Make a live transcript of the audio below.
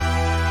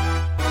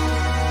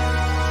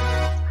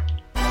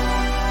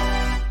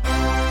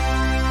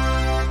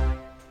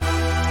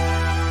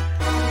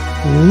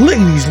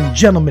Ladies and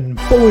gentlemen,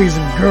 boys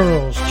and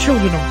girls,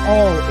 children of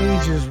all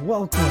ages,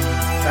 welcome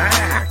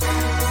back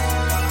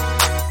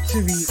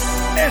to the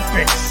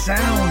epic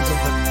sounds of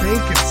the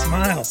Bacon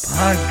Smile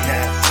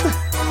podcast.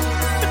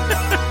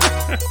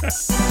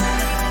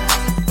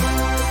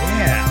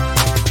 Yeah.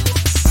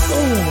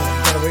 Boom.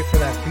 Gotta wait for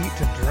that beat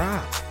to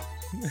drop.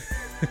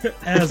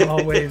 As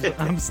always,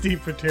 I'm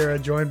Steve Patera,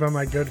 joined by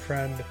my good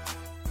friend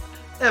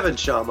Evan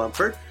Shaw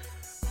Mumford.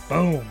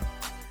 Boom.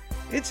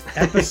 It's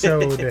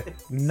episode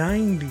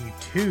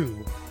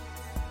 92.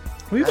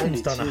 We've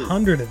almost done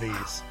 100 of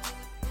these.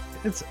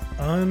 It's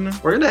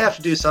We're going to have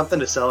to do something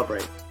to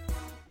celebrate.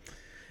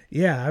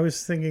 Yeah, I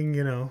was thinking,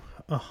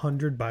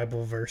 100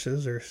 Bible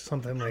verses or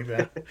something like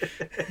that.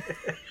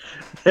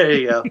 There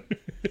you go.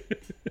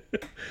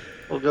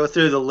 We'll go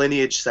through the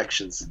lineage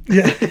sections.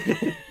 Yeah.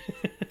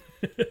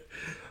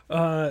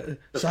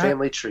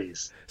 Family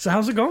trees. So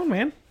how's it going,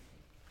 man?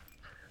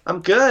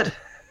 I'm good.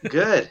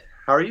 Good.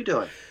 How are you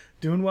doing?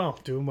 Doing well.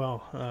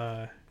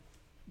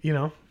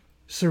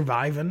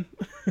 Surviving.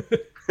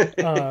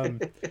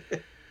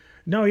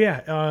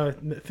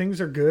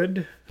 Things are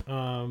good.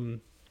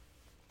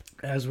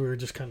 As we were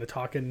just kind of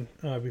talking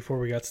before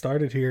we got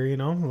started here,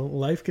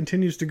 life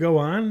continues to go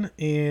on,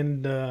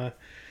 and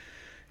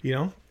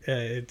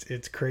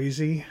it's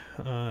crazy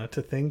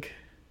to think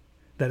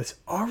that it's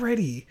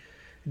already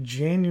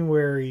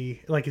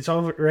January.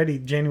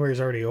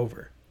 January's already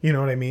over. You know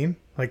what I mean?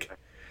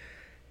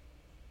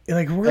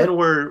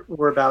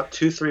 We're about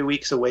 2-3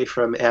 weeks away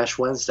from Ash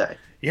Wednesday.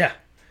 Yeah,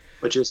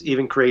 which is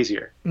even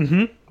crazier.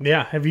 Mm-hmm.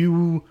 Yeah. Have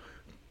you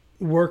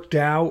worked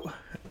out?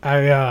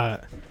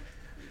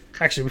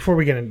 Actually, before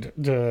we get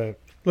into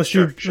let's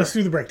do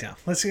the breakdown.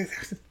 Let's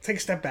take a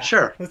step back.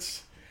 Sure.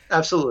 Let's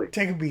absolutely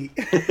take a beat.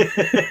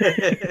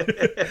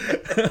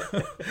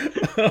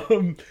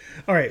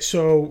 All right.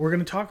 So we're going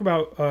to talk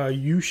about.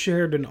 You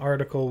shared an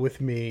article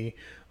with me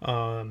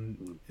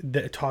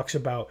that talks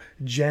about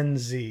Gen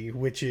Z,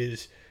 which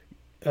is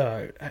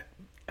I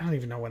don't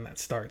even know when that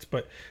starts,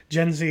 but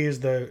Gen Z is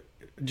the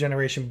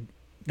generation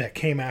that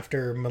came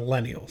after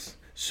millennials.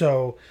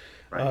 So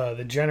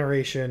the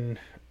generation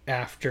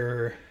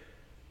after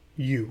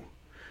you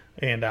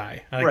and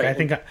I. Right. I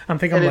think I'm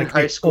like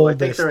high the school.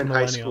 oldest I think they're in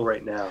millennial. high school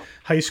right now.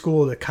 High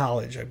school to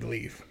college, I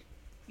believe.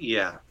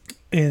 Yeah.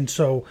 And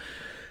so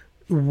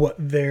what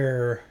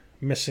they're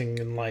missing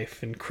in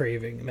life and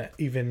craving, that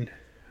even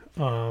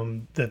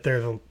that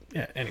they're the...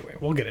 Yeah, anyway,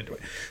 we'll get into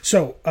it.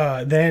 So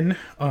then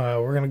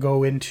we're going to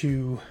go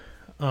into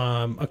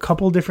a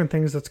couple different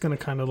things that's going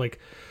to kind of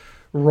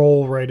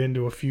roll right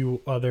into a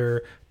few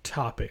other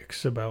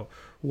topics about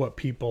what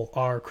people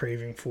are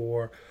craving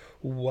for,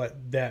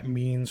 what that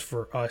means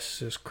for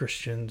us as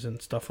Christians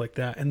and stuff like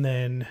that. And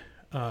then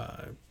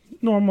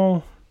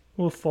we'll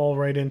fall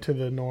right into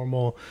the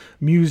normal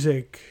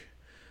music.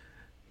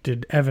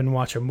 Did Evan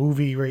watch a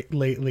movie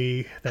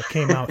lately that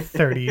came out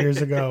 30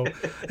 years ago?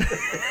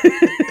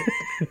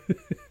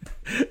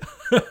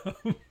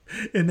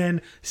 And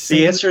then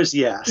the answer is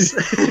yes.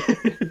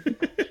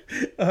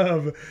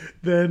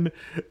 Then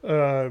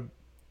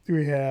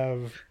we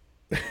have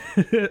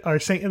our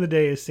saint of the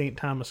day is St.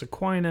 Thomas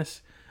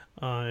Aquinas,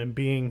 and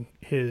being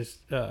his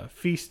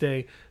feast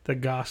day, the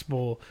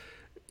gospel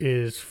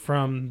is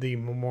from the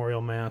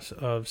memorial mass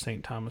of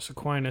St. Thomas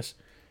Aquinas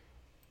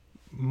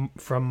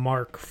from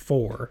Mark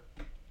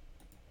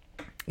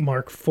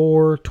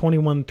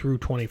 4:21 through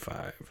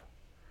 25.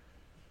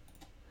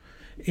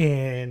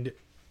 And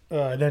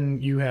then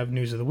you have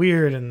News of the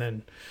Weird, and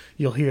then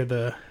you'll hear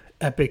the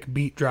epic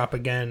beat drop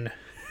again,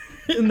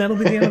 and that'll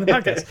be the end of the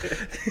podcast.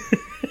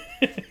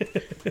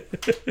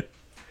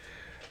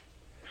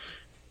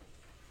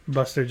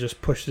 Buster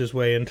just pushed his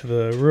way into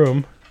the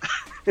room.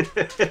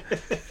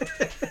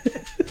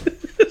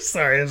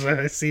 Sorry, as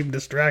I seem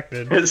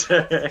distracted. It's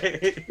all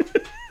right.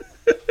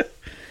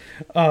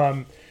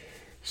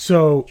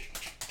 So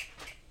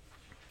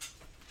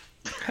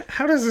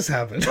how does this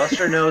happen?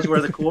 Buster knows where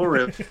the cool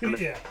room is.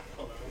 Yeah.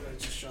 Hold on, I'm going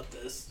to just shut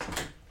this.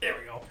 There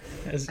we go.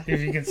 As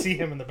if you can see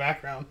him in the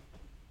background.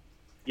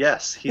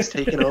 Yes, he's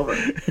taken over.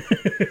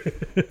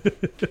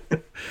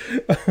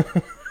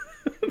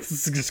 This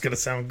is just going to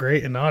sound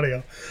great in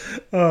audio.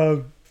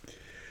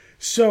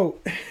 So,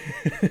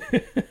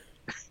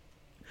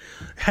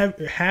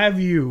 have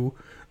you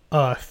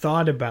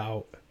thought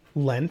about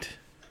Lent?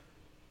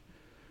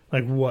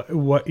 Like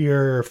what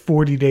your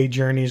 40-day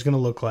journey is going to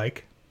look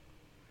like?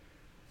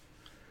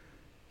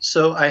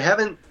 So I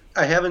haven't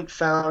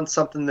found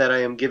something that I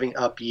am giving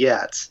up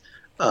yet.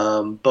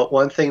 But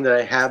one thing that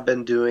I have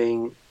been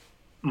doing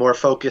more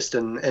focused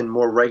and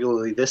more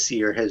regularly this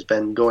year has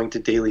been going to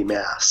daily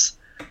mass.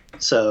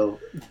 So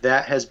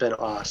that has been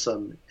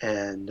awesome,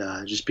 and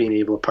just being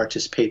able to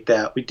participate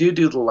that. We do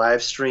the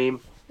live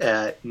stream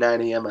at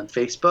 9 a.m. on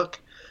Facebook.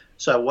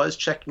 So I was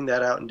checking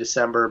that out in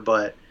December,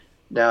 but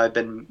now I've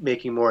been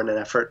making more an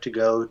effort to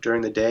go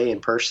during the day in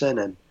person,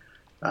 and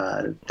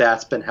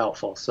that's been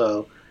helpful.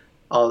 So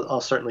I'll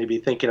certainly be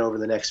thinking over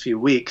the next few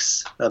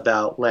weeks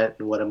about Lent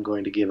and what I'm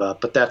going to give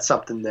up. But that's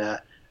something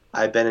that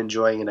I've been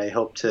enjoying and I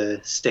hope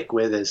to stick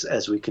with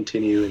as we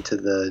continue into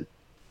the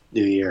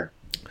new year.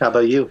 How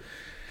about you?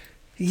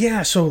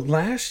 Yeah, so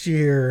last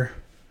year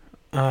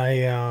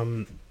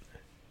I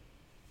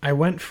I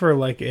went for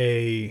like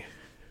a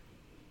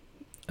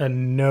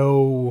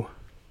no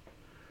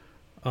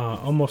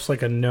almost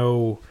like a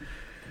no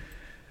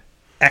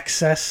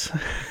excess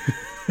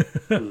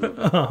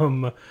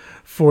Mm,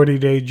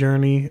 40-day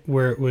journey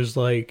where it was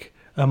like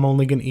I'm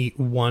only going to eat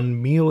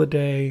one meal a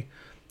day.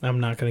 I'm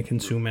not going to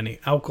consume any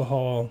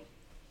alcohol.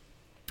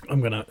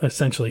 I'm going to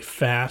essentially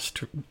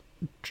fast,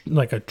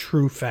 like a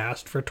true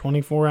fast for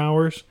 24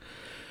 hours.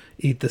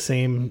 Eat the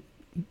same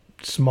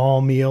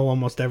small meal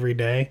almost every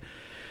day.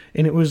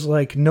 And it was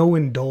like no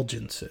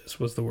indulgences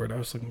was the word I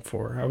was looking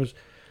for. I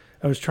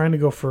was trying to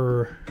go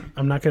for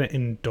I'm not going to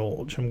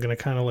indulge. I'm going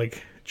to kind of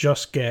like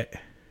just get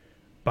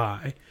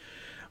by.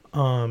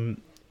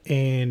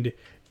 And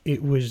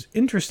it was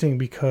interesting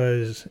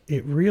because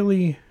it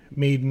really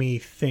made me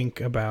think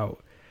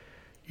about,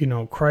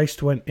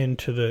 Christ went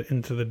into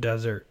the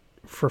desert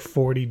for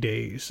 40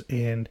 days,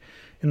 and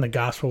in the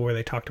gospel where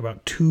they talked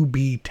about to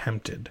be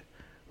tempted,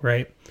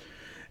 right?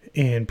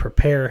 And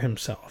prepare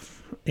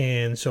himself.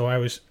 And so I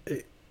was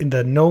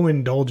the no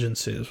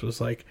indulgences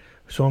was like,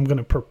 so I'm going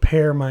to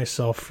prepare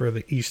myself for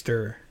the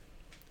Easter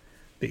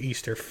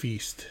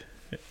feast.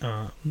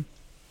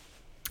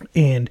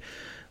 And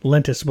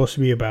Lent is supposed to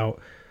be about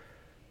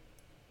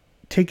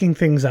taking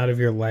things out of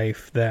your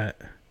life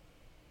that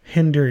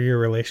hinder your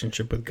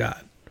relationship with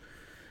God.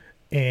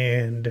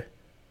 And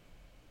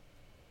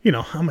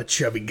I'm a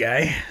chubby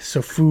guy,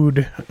 so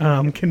food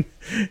can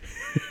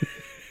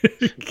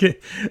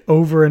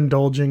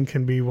overindulging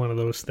can be one of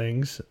those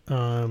things.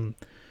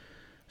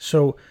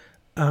 So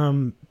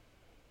I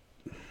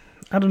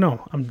don't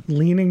know. I'm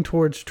leaning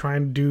towards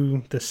trying to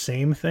do the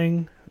same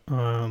thing,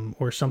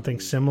 or something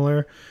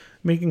similar,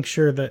 making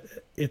sure that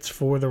it's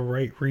for the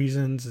right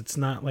reasons. It's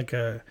not like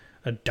a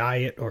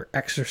diet or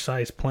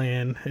exercise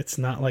plan. It's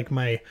not like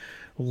my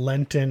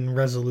Lenten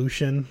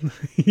resolution,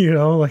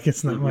 like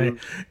it's not my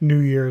New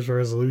Year's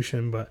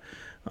resolution. But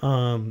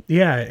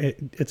yeah,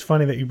 it's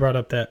funny that you brought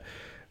up that,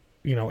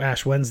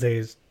 Ash Wednesday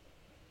is,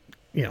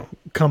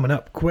 coming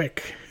up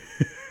quick.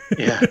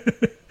 Yeah.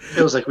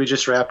 Feels like we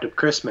just wrapped up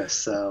Christmas,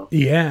 so.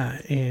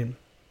 Yeah, and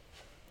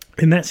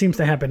that seems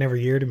to happen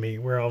every year to me,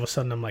 where all of a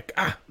sudden I'm like,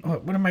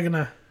 what am I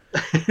gonna,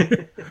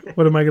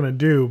 what am I gonna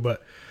do?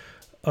 But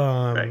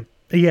Right.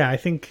 yeah, I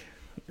think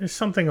there's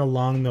something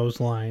along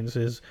those lines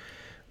is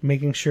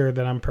making sure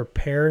that I'm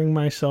preparing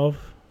myself,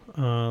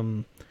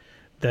 that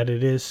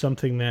it is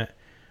something that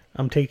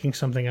I'm taking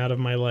something out of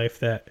my life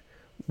that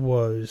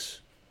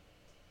was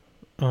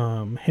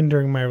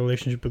hindering my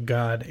relationship with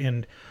God,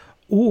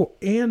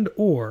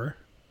 or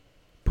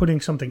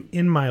putting something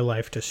in my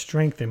life to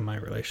strengthen my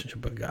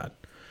relationship with God.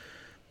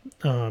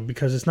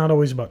 Because it's not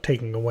always about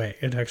taking away.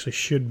 It actually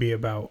should be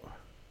about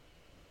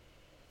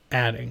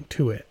adding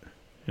to it.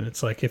 And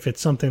it's like, if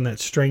it's something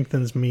that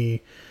strengthens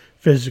me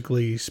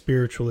physically,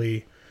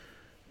 spiritually,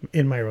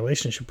 in my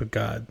relationship with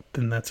God,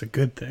 then that's a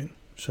good thing.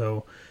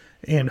 So,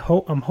 and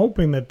I'm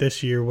hoping that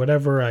this year,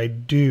 whatever I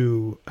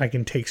do, I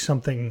can take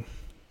something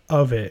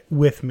of it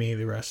with me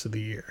the rest of the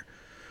year.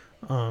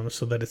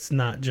 So that it's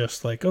not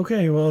just like,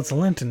 okay, well, it's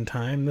Lenten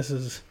time. This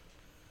is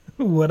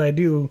what I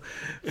do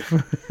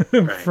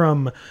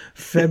from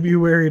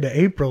February to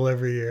April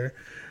every year.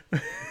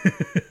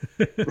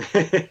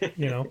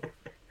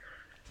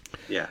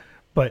 Yeah.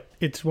 But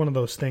it's one of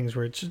those things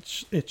where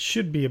it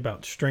should be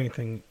about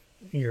strengthening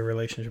your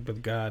relationship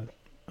with God,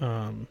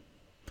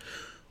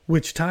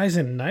 which ties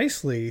in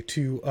nicely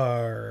to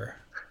our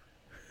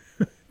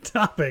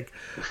topic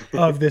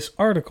of this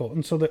article.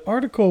 And so the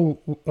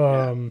article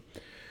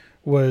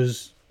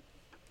was,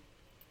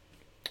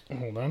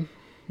 hold on,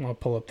 I'll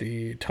pull up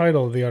the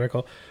title of the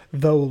article.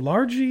 Though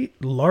largely,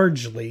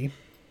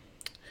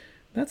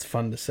 that's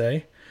fun to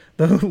say,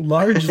 though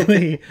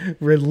largely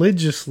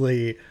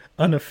religiously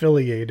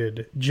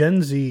unaffiliated,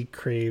 Gen Z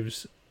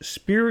craves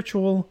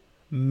spiritual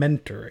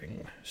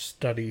mentoring,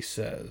 study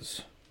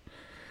says.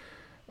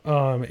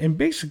 And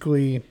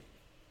basically,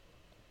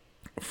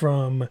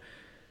 from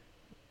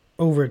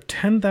over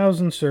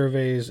 10,000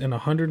 surveys and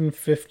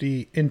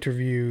 150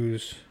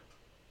 interviews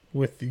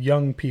with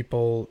young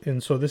people,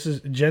 and so this is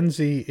Gen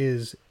Z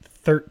is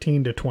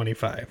 13 to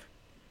 25,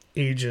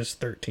 ages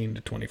 13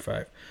 to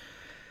 25. I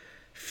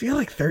feel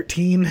like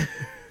 13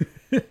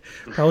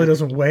 probably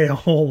doesn't weigh a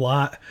whole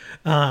lot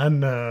on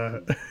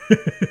the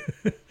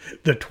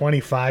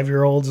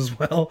 25-year-olds as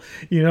well.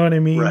 You know what I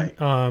mean?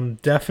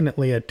 Right.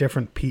 Definitely a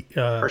different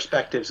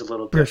Perspective's a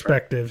little different.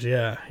 perspectives.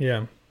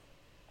 Yeah.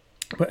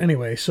 But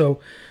anyway, so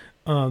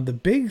the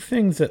big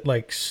things that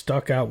like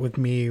stuck out with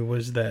me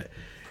was that,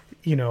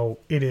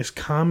 it is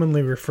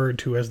commonly referred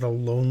to as the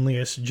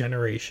loneliest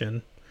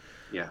generation.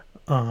 Yeah.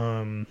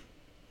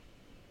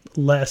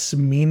 Less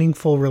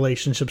meaningful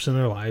relationships in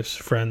their lives,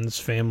 friends,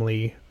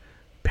 family,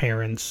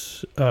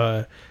 parents,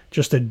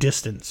 just a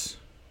distance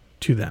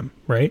to them,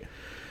 right?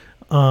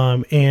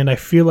 And I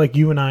feel like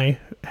you and I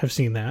have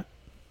seen that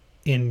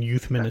in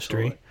youth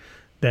ministry.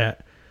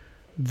 that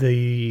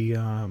the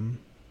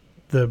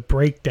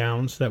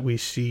breakdowns that we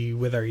see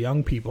with our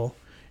young people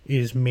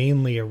is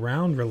mainly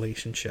around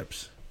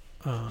relationships,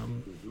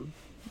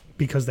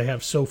 because they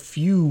have so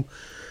few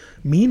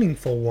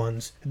meaningful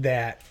ones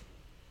that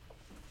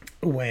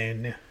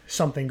when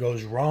something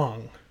goes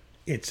wrong,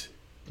 it's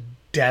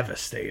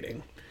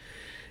devastating.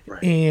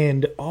 Right.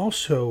 And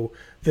also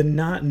the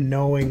not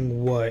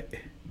knowing what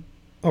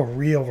a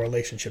real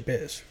relationship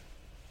is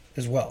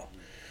as well.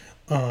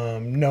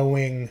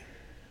 Knowing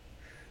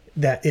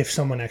that if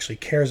someone actually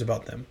cares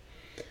about them.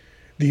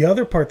 The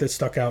other part that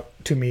stuck out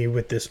to me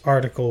with this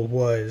article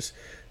was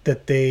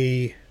that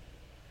they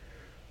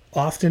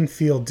often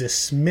feel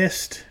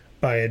dismissed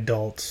by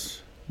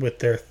adults with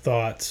their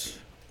thoughts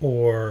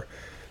or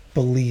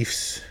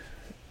beliefs,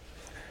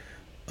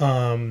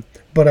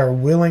 but are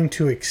willing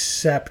to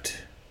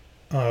accept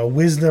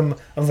wisdom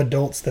of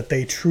adults that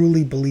they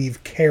truly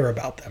believe care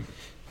about them.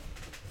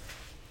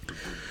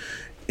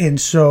 And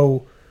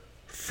so,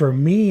 for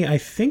me, I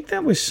think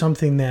that was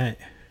something that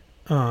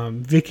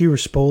Vicky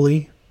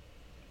Rispoli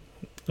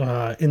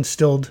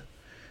instilled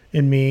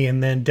in me,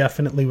 and then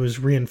definitely was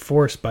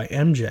reinforced by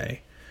MJ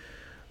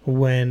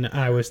when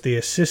I was the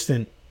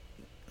assistant,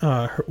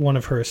 one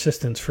of her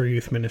assistants for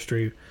youth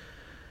ministry,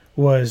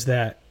 was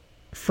that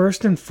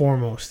first and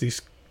foremost,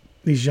 these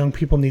young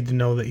people need to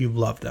know that you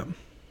love them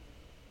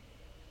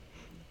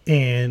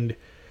and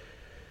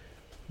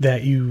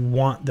that you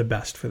want the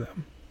best for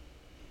them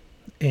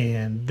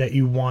and that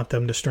you want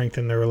them to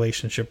strengthen their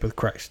relationship with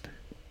Christ.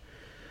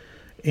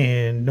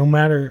 And no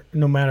matter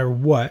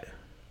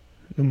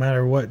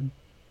what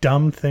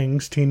dumb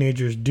things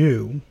teenagers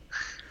do,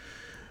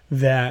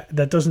 that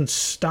doesn't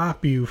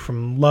stop you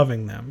from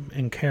loving them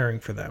and caring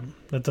for them.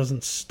 That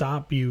doesn't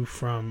stop you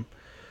from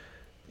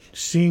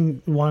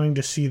wanting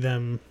to see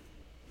them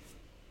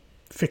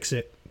fix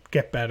it,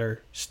 get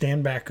better,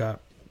 stand back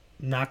up,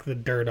 knock the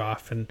dirt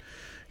off and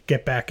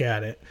get back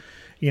at it,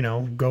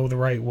 go the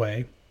right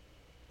way.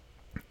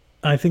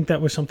 I think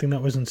that was something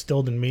that was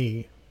instilled in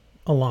me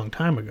a long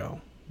time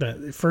ago.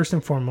 That first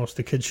and foremost,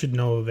 the kids should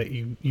know that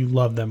you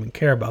love them and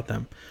care about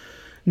them.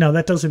 Now,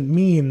 that doesn't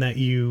mean that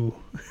you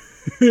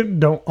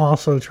don't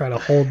also try to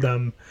hold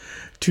them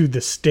to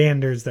the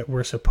standards that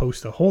we're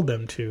supposed to hold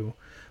them to.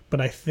 But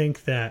I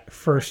think that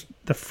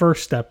the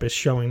first step is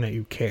showing that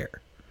you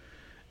care.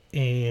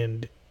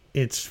 And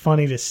it's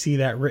funny to see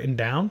that written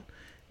down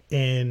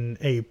in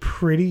a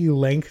pretty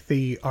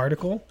lengthy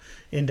article,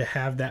 and to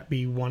have that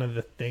be one of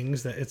the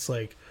things that it's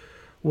like,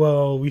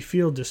 well, we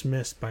feel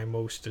dismissed by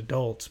most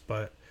adults,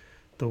 but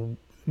the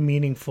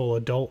meaningful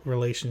adult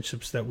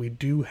relationships that we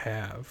do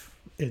have,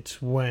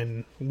 it's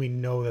when we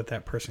know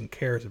that person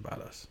cares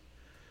about us.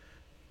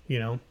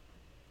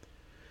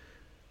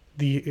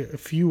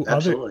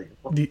 Absolutely.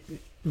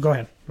 Go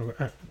ahead.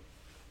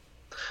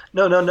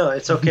 No,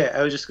 it's okay.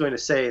 I was just going to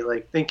say,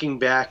 like, thinking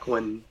back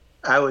when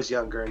I was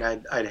younger and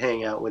I'd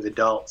hang out with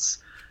adults,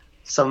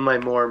 some of my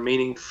more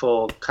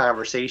meaningful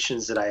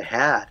conversations that I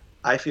had,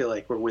 I feel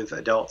like were with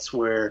adults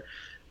where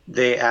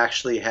they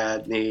actually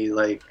had me,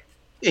 like,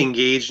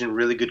 engaged in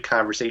really good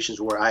conversations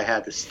where I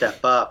had to step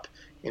up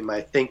in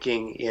my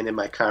thinking and in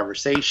my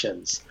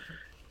conversations.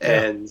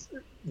 Yeah. And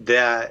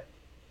that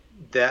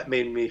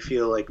made me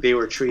feel like they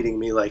were treating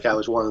me like I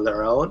was one of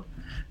their own.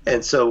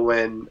 And so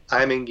when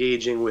I'm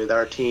engaging with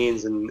our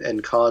teens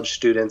and college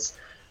students,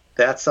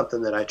 that's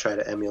something that I try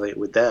to emulate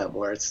with them,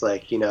 where it's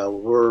like,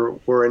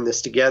 we're in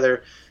this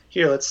together.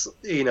 Here, let's,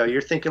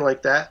 you're thinking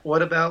like that.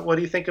 What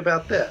do you think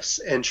about this?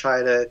 And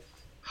try to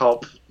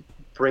help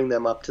bring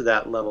them up to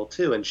that level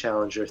too and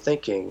challenge their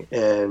thinking.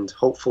 And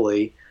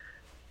hopefully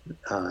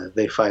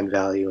they find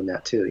value in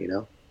that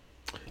too,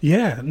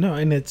 Yeah, no,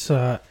 and it's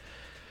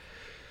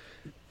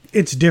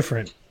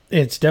different.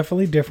 It's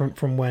definitely different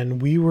from when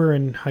we were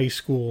in high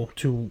school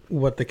to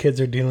what the kids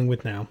are dealing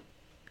with now.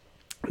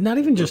 Not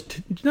even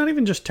just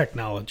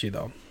technology,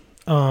 though.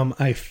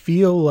 I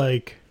feel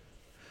like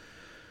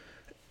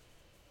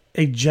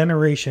a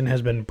generation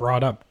has been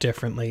brought up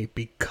differently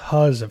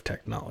because of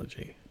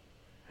technology,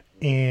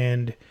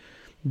 and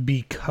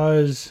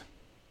because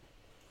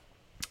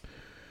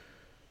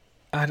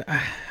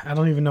I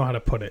don't even know how to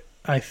put it.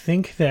 I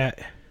think that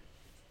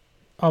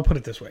I'll put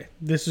it this way.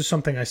 This is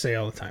something I say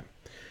all the time.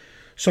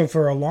 So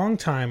for a long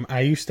time, I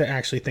used to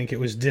actually think it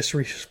was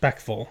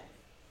disrespectful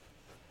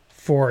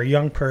for a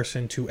young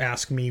person to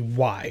ask me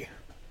why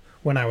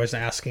when I was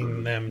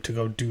asking them to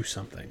go do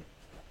something.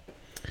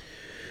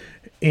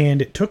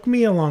 And it took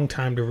me a long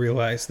time to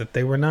realize that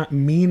they were not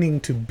meaning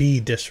to be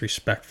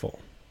disrespectful,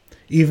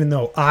 even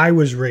though I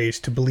was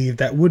raised to believe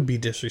that would be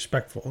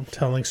disrespectful,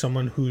 telling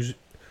someone who's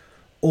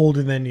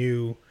older than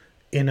you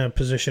in a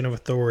position of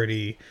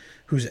authority,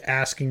 who's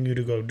asking you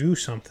to go do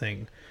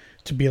something,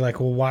 to be like,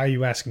 well, why are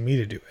you asking me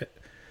to do it?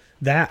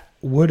 That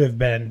would have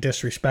been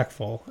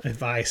disrespectful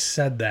if I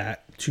said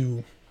that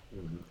to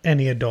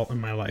any adult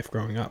in my life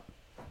growing up.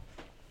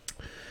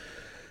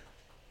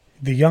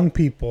 The young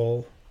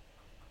people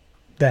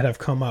that have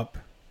come up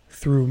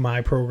through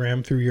my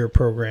program, through your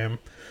program,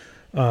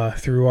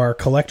 through our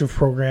collective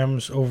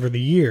programs over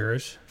the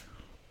years,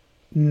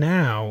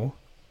 now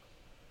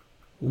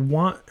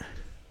want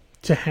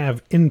to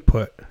have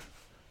input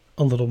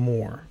a little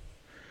more.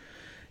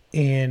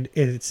 And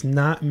it's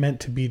not meant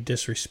to be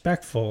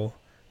disrespectful.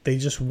 They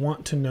just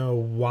want to know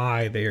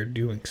why they are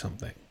doing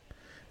something.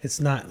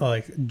 It's not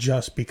like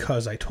just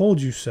because I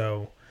told you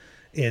so.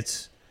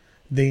 It's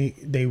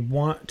they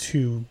want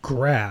to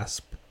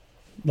grasp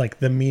like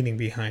the meaning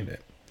behind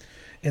it.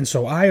 And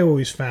so I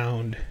always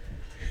found,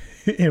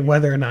 and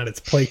whether or not it's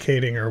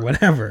placating or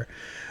whatever,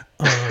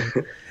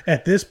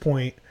 at this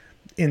point,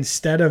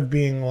 instead of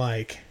being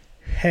like,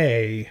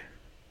 hey,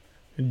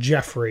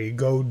 Jeffrey,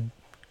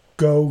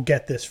 go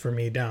get this for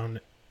me down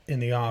in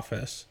the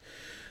office,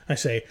 I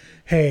say,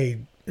 hey,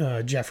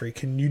 Jeffrey,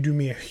 can you do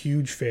me a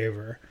huge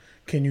favor?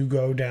 Can you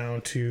go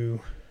down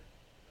to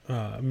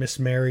Miss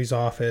Mary's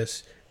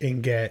office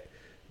and get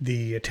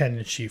the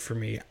attendance sheet for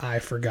me? I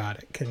forgot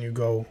it. Can you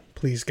go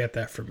please get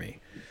that for me?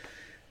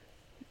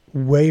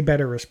 Way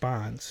better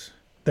response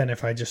than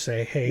if I just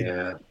say,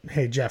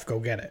 hey, Jeff, go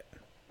get it.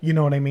 You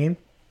know what I mean?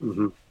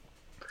 Mm-hmm.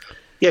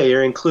 Yeah,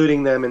 you're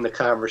including them in the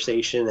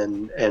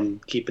conversation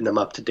and keeping them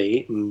up to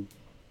date, and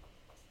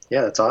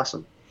yeah, that's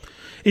awesome.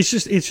 It's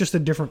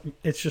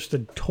just a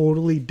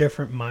totally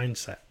different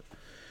mindset.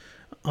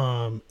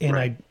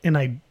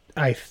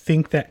 I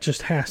think that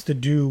just has to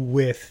do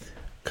with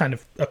kind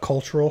of a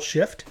cultural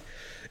shift.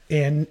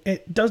 And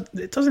it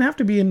doesn't have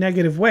to be a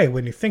negative way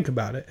when you think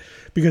about it,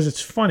 because it's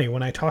funny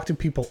when I talk to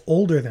people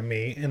older than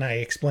me and I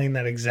explain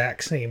that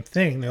exact same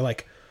thing. They're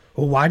like,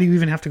 well, why do you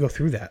even have to go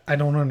through that? I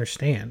don't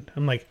understand.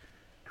 I'm like,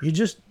 you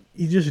just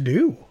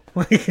do.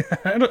 Like,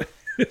 I don't.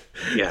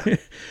 Yeah.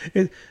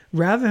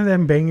 Rather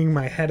than banging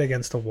my head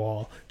against a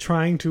wall,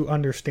 trying to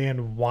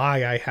understand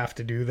why I have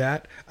to do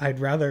that, I'd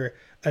rather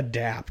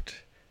adapt,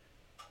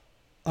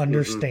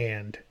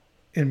 understand,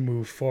 and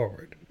move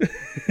forward.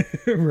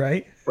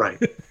 Right? Right.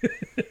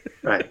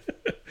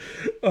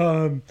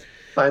 Find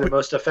the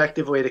most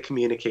effective way to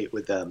communicate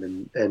with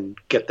them and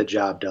get the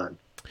job done.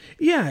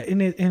 Yeah,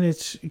 and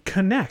it's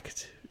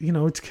connect. You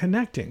know, it's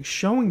connecting,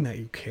 showing that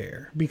you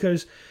care.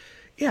 Because,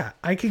 yeah,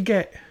 I could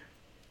get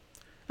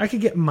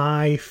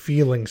my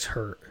feelings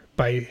hurt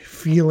by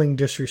feeling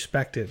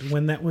disrespected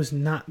when that was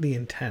not the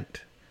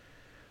intent.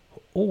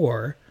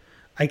 Or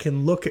I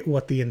can look at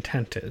what the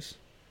intent is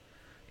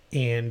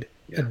and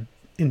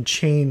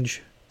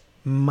change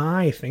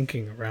my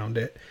thinking around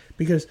it,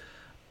 because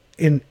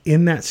in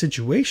that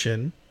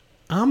situation,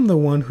 I'm the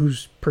one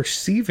who's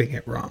perceiving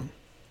it wrong.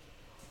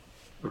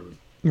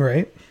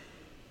 Right?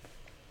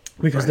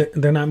 Because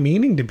they're not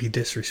meaning to be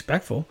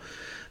disrespectful.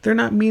 They're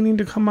not meaning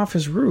to come off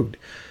as rude.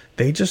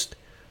 They just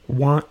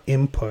want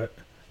input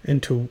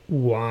into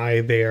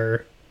why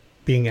they're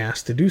being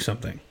asked to do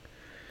something.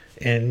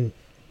 And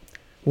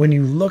when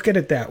you look at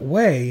it that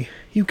way,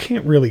 you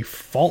can't really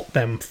fault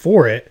them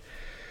for it.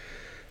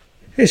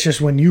 It's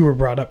just when you were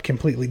brought up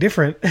completely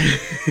different,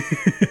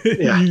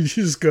 you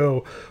just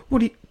go, what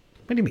do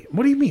you mean?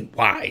 What do you mean?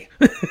 Why?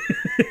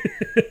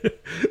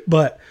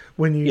 But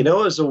when you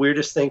know, it was the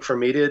weirdest thing for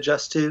me to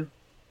adjust to,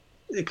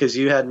 because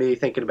you had me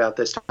thinking about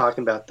this,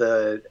 talking about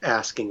the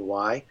asking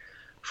why.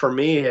 For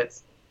me, it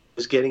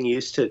was getting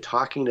used to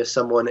talking to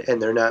someone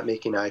and they're not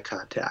making eye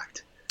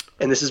contact.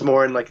 And this is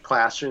more in like a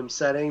classroom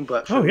setting,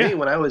 but for me,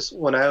 when I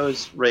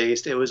was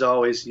raised, it was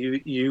always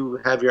you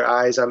have your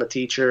eyes on the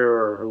teacher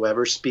or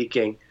whoever's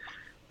speaking.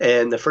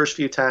 And the first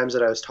few times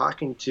that I was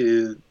talking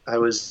to, I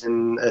was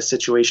in a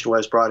situation where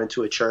I was brought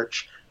into a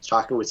church, I was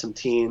talking with some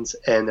teens,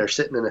 and they're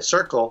sitting in a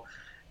circle,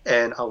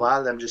 and a lot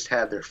of them just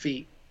had their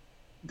feet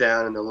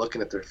down and they're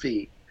looking at their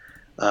feet.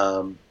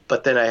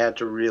 But then I had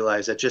to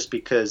realize that just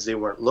because they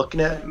weren't looking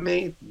at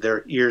me,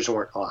 their ears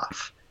weren't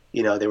off.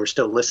 You know, they were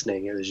still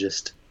listening. It was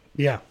just,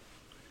 you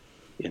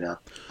know,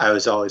 I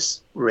was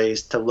always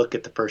raised to look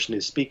at the person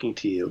who's speaking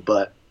to you.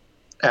 But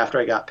after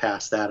I got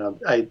past that,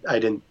 I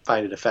didn't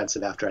find it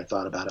offensive after I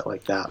thought about it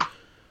like that.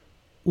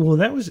 Well,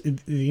 that was,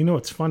 you know,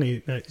 what's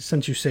funny,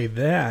 since you say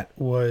that,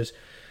 was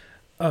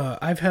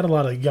I've had a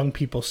lot of young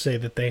people say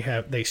that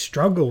they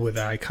struggle with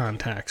eye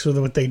contact. So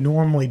that what they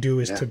normally do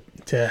is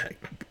to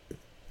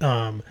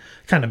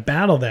kind of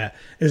battle that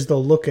is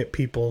they'll look at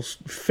people's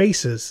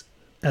faces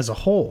as a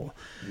whole.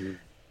 Mm-hmm.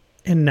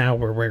 And now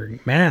we're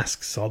wearing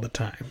masks all the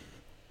time.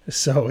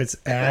 So it's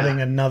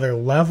adding another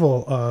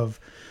level of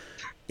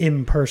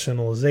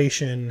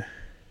impersonalization,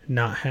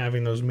 not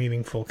having those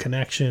meaningful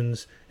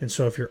connections. And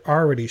so if you're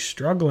already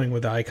struggling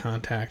with eye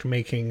contact,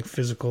 making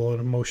physical and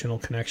emotional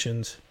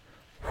connections,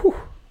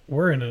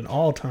 we're in an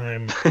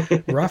all-time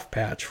rough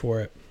patch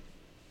for it.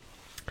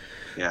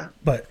 Yeah.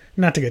 But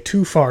not to get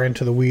too far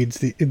into the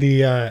weeds, it's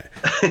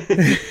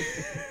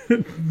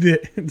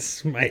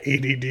my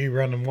ADD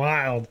running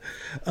wild.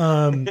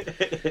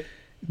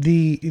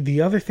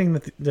 The other thing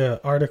that the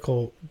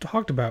article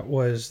talked about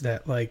was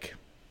that, like,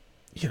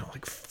 you know,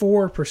 like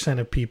 4%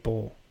 of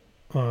people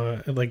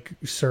like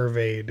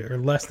surveyed, or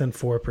less than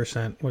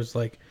 4%, was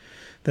like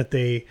that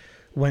they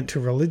went to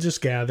religious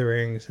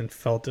gatherings and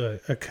felt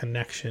a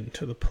connection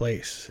to the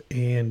place.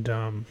 And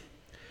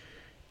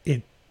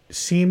it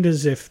seemed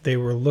as if they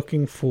were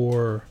looking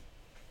for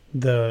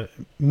the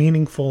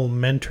meaningful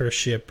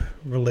mentorship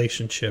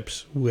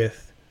relationships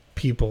with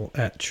people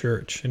at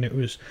church. And it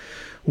was,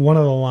 one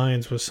of the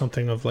lines was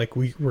something of like,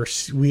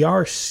 we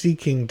are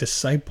seeking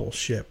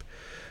discipleship,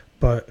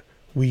 but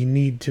we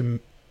need to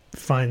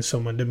find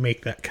someone to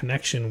make that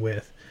connection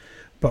with.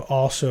 But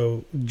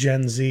also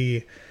Gen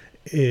Z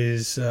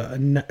is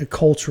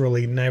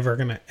culturally never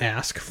going to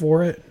ask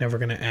for it, never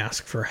going to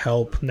ask for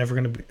help, never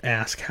going to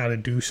ask how to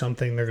do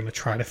something. They're going to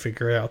try to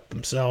figure it out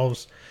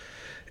themselves.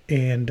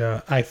 And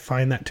I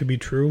find that to be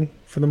true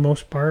for the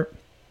most part,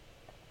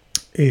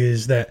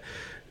 is that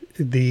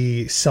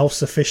the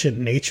self-sufficient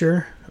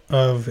nature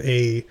of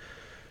a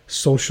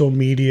social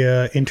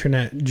media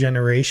internet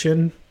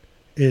generation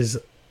is,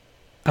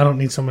 I don't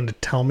need someone to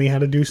tell me how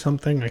to do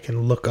something. I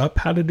can look up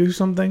how to do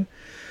something.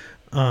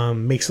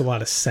 Makes a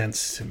lot of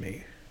sense to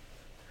me.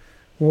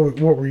 What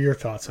were your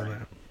thoughts on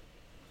that?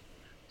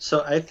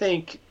 So I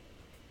think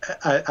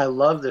I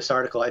love this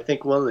article. I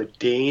think one of the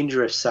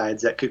dangerous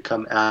sides that could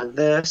come out of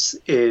this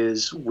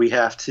is we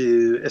have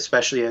to,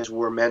 especially as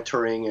we're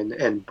mentoring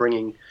and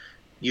bringing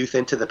youth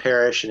into the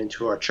parish and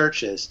into our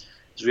churches,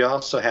 is we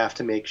also have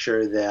to make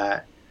sure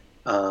that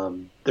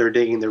they're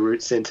digging their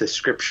roots into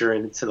Scripture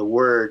and into the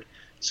Word,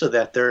 so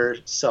that they're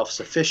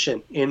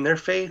self-sufficient in their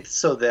faith,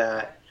 so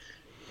that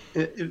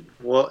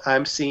what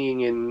I'm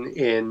seeing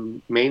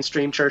in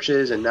mainstream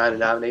churches and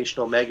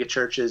non-denominational mega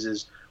churches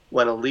is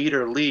when a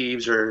leader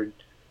leaves or,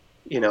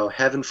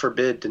 heaven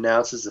forbid,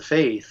 denounces the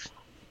faith,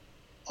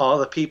 all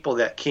the people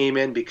that came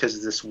in because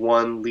of this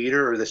one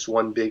leader or this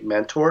one big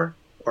mentor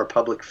or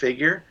public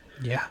figure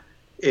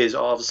is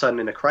all of a sudden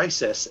in a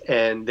crisis,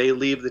 and they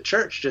leave the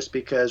church just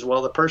because,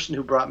 well, the person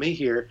who brought me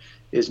here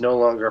is no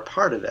longer a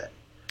part of it.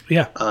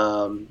 Yeah.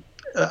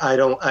 I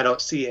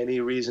don't see any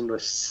reason to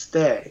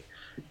stay.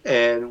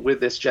 And with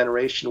this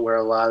generation where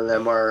a lot of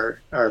them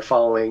are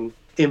following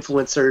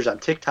influencers on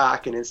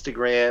TikTok and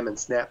Instagram and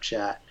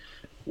Snapchat,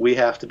 we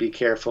have to be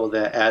careful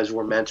that as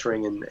we're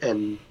mentoring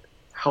and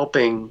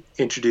helping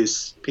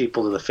introduce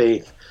people to the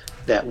faith,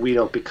 that we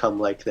don't become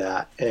like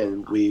that,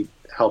 and we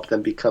help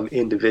them become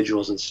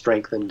individuals and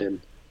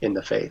strengthened in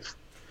the faith.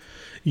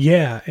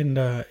 Yeah,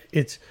 and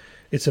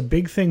it's a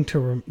big thing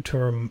to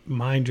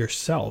remind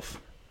yourself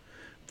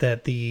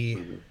that the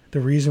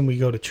reason we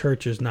go to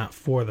church is not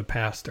for the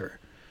pastor.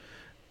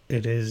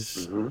 It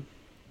is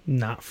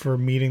not for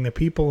meeting the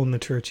people in the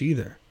church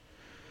either.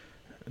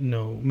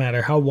 No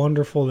matter how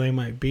wonderful they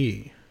might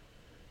be,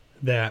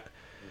 that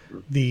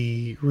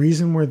the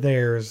reason we're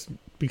there is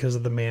because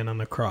of the man on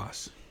the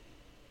cross.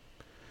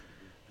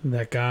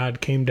 That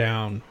God came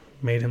down,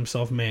 made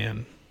himself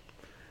man,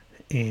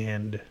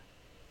 and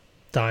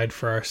died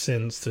for our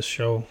sins to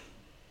show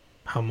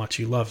how much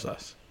he loves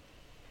us.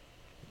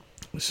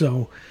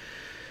 So,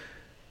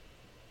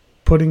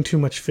 putting too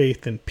much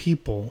faith in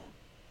people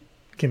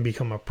can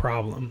become a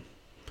problem.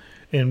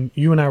 And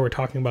you and I were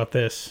talking about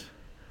this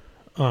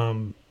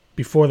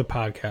before the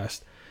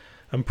podcast.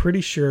 I'm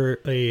pretty sure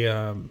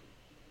a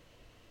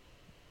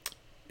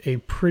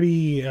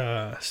pretty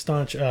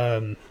staunch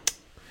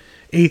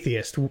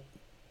atheist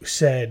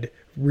said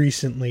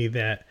recently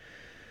that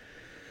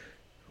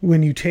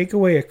when you take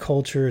away a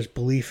culture's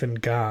belief in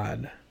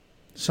God,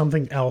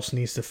 something else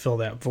needs to fill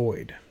that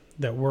void.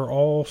 That we're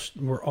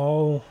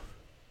all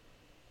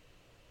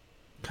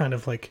kind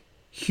of like,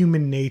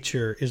 human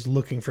nature is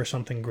looking for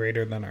something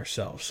greater than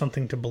ourselves,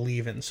 something to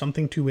believe in,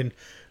 something to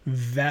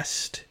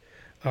invest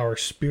our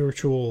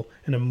spiritual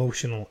and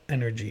emotional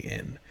energy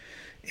in.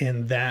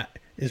 And that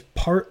is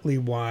partly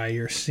why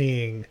you're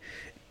seeing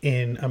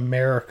in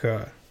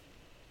America,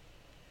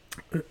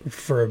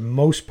 for the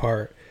most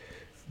part,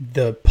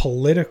 the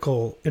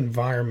political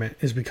environment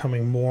is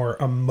becoming more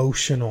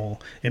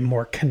emotional and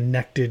more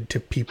connected to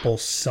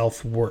people's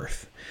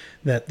self-worth.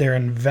 That their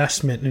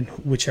investment in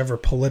whichever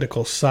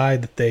political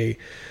side that they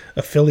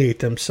affiliate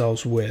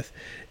themselves with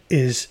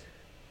is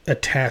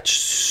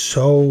attached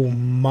so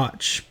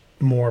much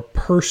more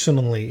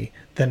personally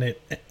than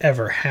it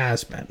ever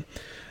has been.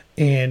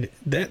 And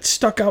that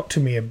stuck out to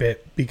me a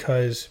bit,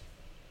 because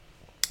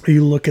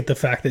you look at the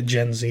fact that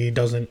Gen Z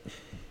doesn't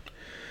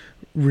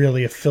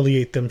really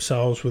affiliate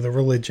themselves with a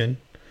religion,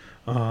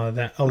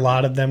 that a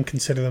lot of them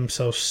consider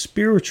themselves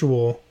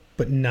spiritual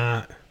but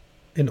not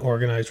an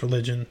organized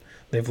religion.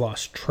 They've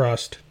lost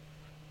trust,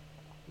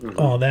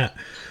 all that.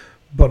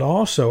 But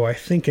also, I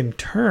think in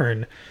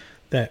turn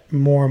that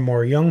more and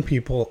more young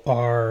people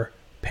are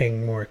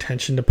paying more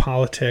attention to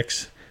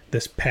politics.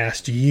 This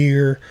past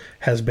year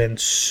has been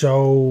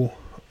so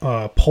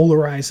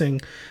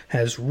polarizing,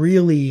 has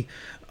really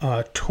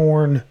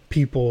torn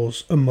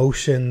people's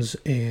emotions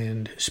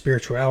and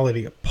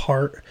spirituality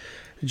apart.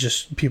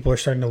 Just people are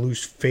starting to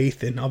lose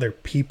faith in other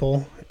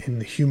people, in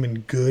the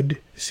human good,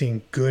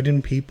 seeing good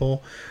in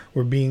people.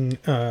 We're being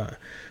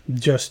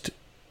just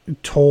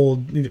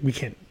told we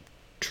can't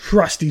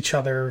trust each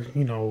other,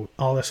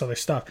 all this other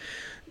stuff.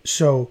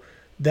 So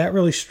that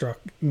really struck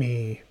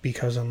me,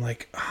 because I'm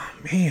like, oh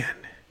man,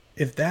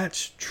 if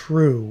that's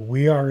true,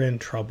 we are in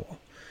trouble.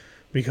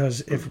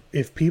 Because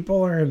if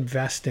people are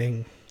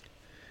investing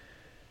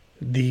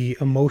the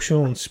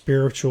emotional and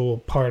spiritual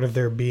part of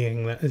their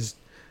being that is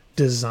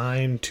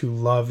designed to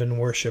love and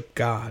worship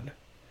God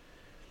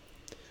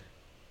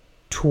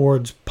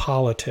towards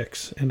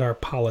politics and our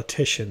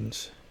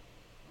politicians,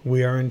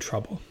 we are in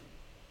trouble.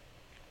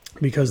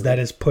 Because that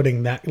is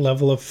putting that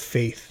level of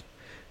faith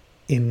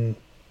in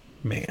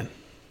man.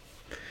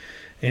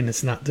 And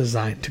it's not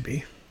designed to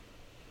be.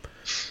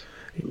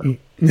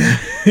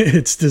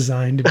 It's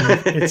designed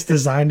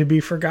to be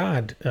for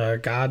God.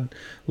 God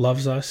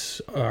loves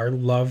us. Our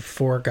love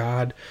for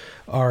God,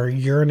 our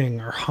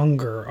yearning, our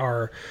hunger,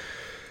 our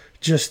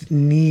just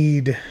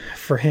need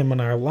for him in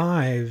our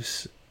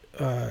lives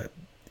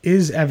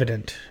is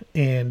evident.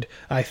 And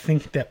I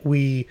think that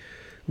we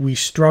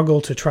struggle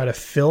to try to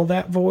fill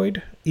that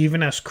void.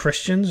 Even as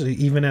Christians,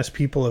 even as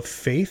people of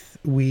faith,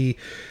 we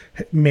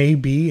may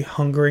be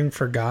hungering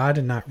for God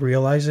and not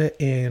realize it,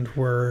 and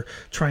we're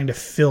trying to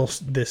fill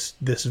this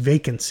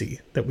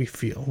vacancy that we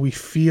feel. We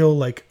feel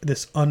like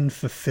this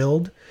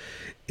unfulfilled,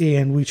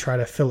 and we try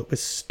to fill it with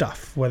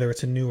stuff, whether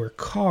it's a newer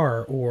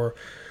car or,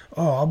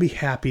 oh, I'll be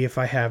happy if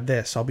I have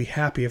this. I'll be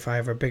happy if I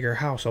have a bigger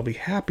house. I'll be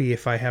happy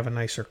if I have a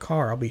nicer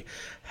car. I'll be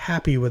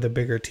happy with a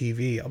bigger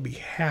TV. I'll be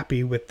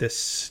happy with this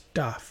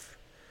stuff.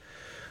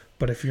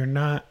 But if you're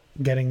not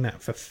getting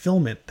that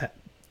fulfillment, that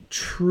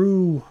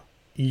true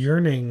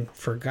yearning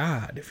for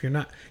God, if you're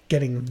not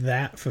getting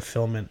that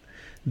fulfillment,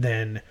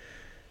 then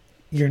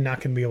you're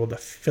not going to be able to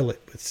fill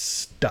it with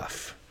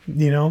stuff,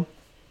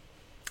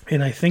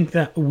 And I think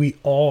that we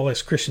all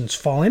as Christians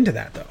fall into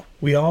that, though.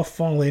 We all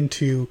fall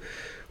into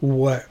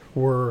what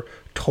we're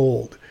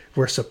told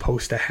we're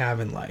supposed to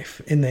have in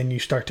life. And then you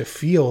start to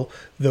feel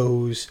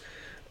those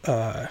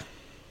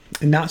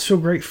not so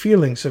great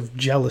feelings of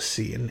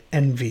jealousy and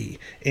envy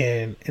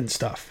and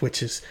stuff,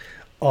 which is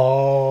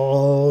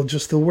all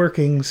just the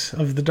workings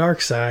of the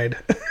dark side.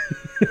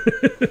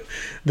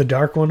 The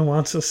dark one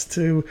wants us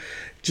to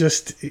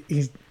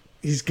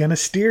he's gonna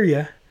steer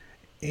you,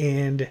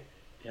 and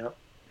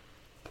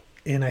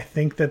I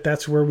think that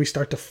that's where we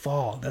start to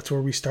fall. That's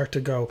where we start to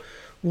go,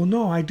 well,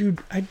 no, I do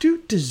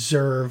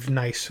deserve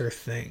nicer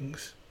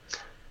things,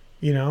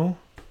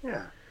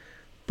 Yeah.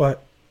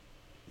 But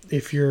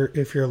if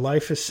your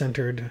life is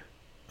centered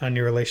on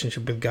your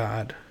relationship with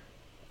God,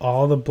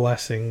 all the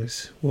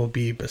blessings will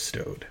be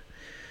bestowed.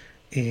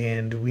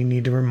 And we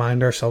need to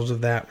remind ourselves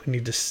of that. We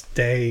need to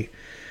stay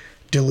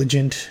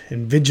diligent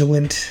and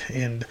vigilant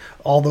and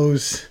all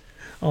those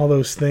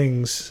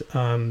things.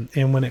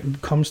 And when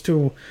it comes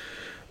to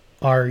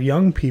our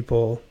young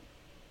people,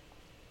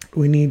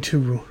 we need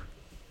to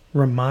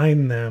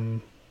remind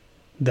them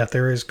that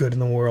there is good in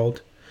the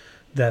world,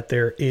 that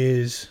there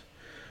is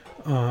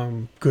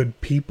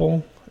good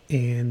people,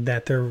 and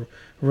that their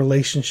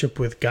relationship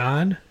with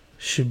God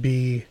should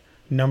be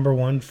number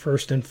one,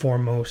 first and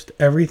foremost.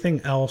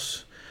 Everything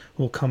else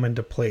will come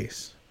into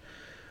place.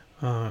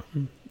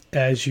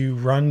 As you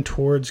run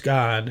towards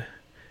God,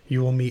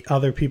 you will meet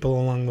other people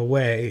along the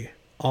way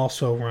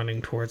also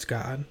running towards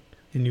God,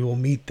 and you will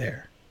meet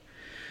there.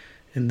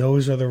 And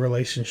those are the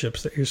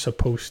relationships that you're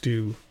supposed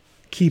to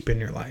keep in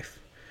your life.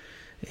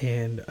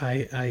 And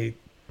I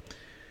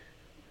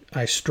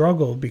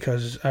struggle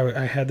because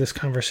I had this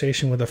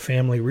conversation with a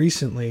family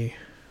recently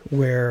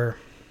where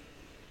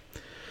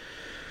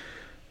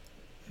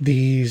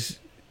these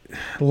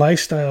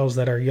lifestyles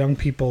that our young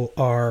people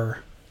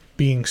are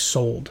being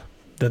sold,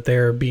 that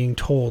they're being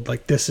told,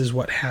 like, this is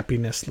what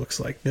happiness looks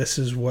like, this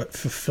is what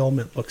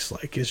fulfillment looks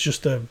like, it's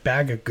just a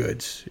bag of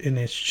goods, and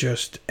it's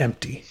just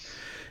empty.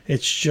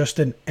 It's just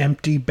an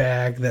empty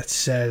bag that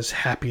says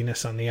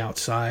happiness on the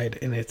outside,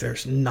 and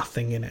there's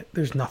nothing in it.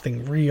 There's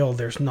nothing real.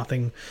 There's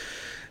nothing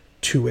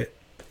to it.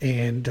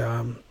 And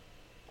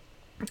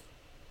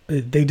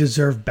they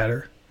deserve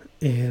better.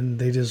 And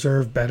they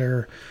deserve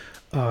better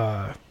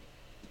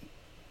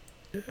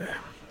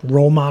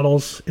role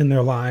models in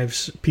their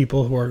lives,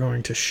 people who are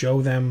going to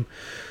show them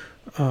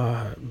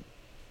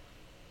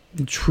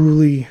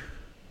truly,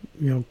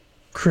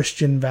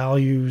 Christian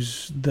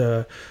values,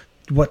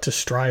 what to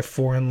strive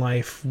for in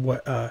life,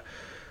 what a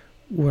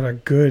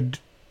good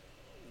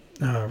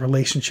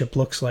relationship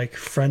looks like,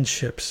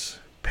 friendships,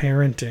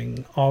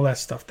 parenting, all that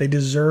stuff. They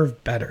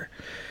deserve better.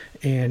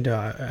 And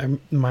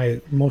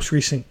my most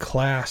recent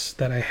class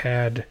that I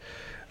had,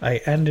 I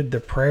ended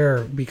the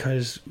prayer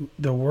because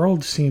the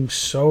world seems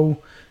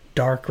so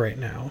dark right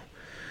now,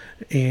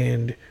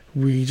 and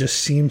we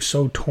just seem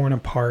so torn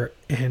apart.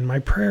 And my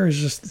prayer is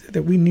just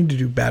that we need to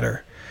do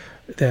better,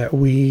 that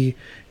we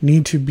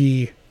need to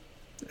be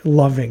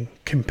loving,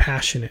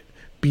 compassionate,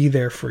 be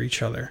there for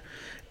each other.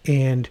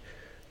 And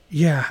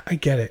yeah, I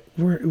get it.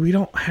 We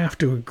don't have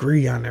to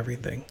agree on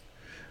everything.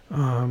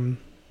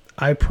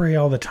 I pray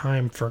all the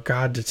time for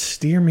God to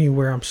steer me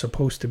where I'm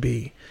supposed to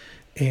be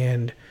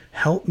and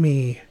help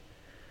me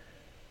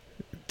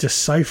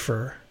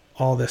decipher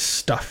all this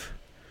stuff,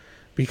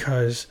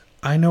 because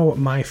I know what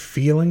my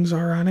feelings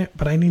are on it,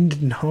 but I need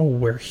to know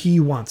where He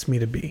wants me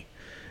to be,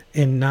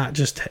 and not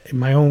just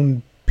my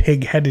own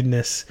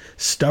pig-headedness,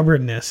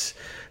 stubbornness,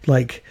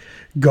 like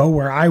go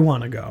where I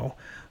want to go,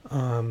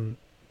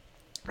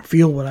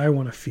 feel what I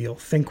want to feel,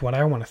 think what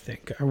I want to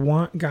think. I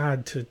want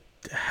God to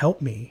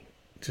help me,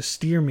 to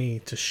steer me,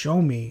 to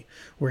show me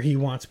where he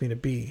wants me to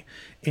be.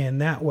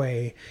 And that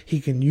way he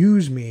can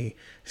use me,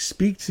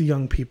 speak to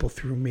young people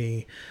through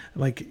me.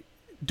 Like,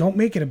 don't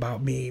make it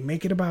about me,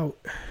 make it about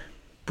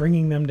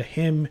bringing them to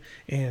him.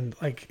 And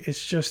like,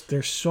 it's just,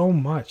 there's so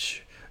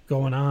much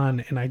going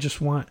on, and I just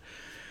want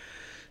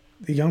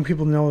the young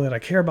people to know that I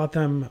care about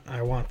them.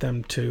 I want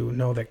them to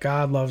know that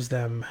God loves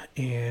them.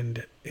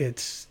 And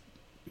it's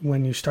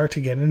when you start to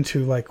get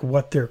into like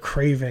what they're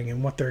craving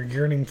and what they're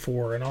yearning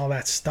for and all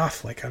that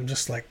stuff, like I'm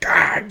just like,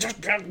 God,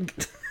 just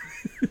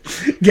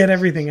get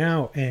everything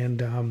out.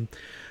 And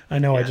I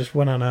know I just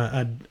went on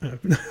a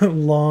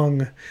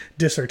long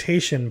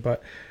dissertation,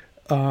 but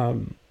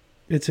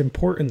it's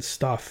important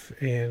stuff.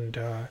 And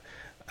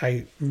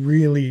I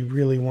really,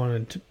 really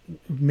wanted to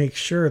make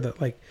sure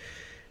that like,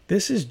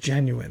 this is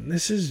genuine.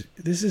 This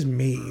is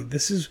me.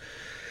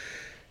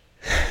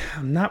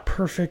 I'm not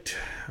perfect.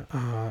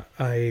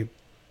 I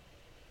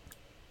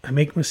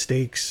make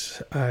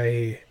mistakes.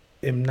 I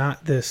am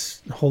not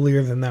this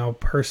holier than thou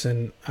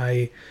person.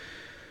 I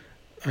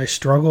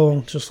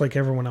struggle just like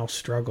everyone else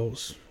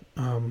struggles.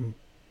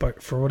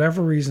 But for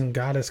whatever reason,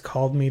 God has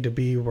called me to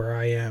be where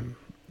I am.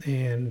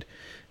 And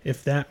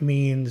if that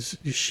means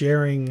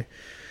sharing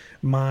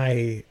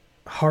my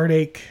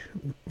heartache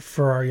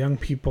for our young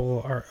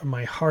people, or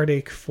my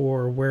heartache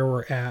for where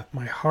we're at,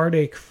 my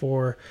heartache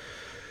for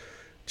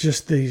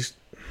just these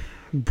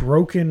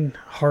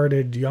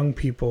broken-hearted young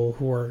people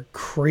who are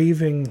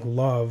craving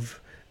love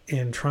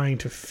and trying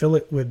to fill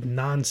it with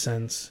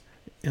nonsense.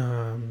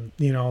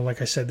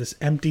 Like I said, this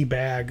empty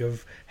bag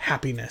of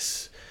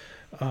happiness,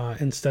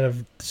 instead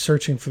of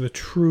searching for the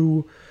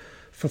true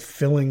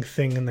fulfilling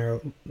thing in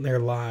their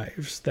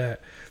lives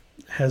that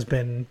has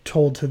been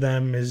told to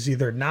them is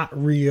either not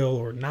real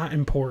or not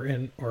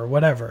important or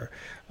whatever.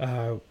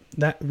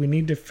 That we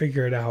need to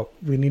figure it out.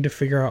 We need to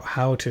figure out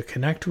how to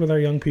connect with our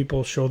young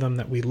people, show them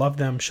that we love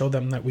them, show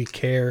them that we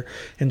care,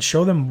 and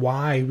show them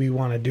why we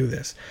want to do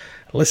this.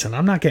 Listen,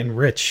 I'm not getting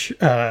rich,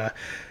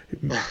 spreading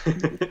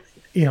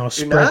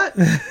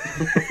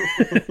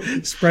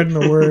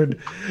the word.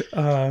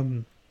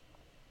 I'm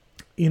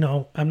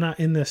not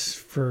in this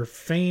for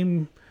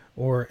fame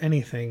or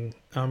anything.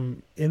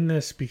 I'm in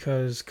this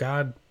because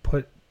God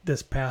put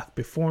this path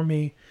before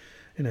me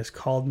and has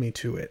called me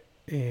to it.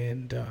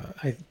 And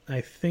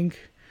I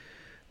think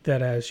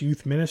that as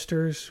youth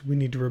ministers, we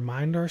need to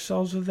remind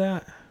ourselves of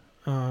that.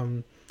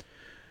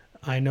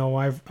 I know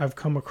I've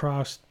come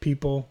across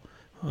people,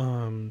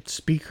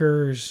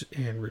 speakers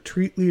and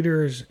retreat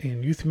leaders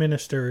and youth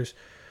ministers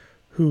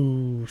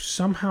who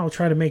somehow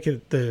try to make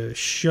it the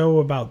show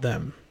about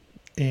them.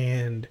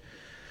 And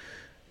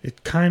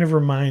it kind of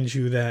reminds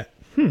you that,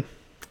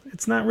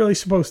 it's not really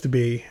supposed to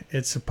be.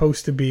 It's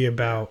supposed to be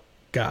about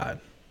God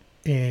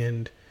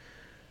and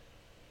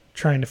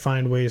trying to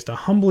find ways to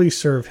humbly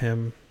serve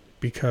him,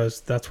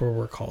 because that's where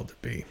we're called to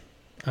be.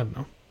 I don't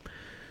know.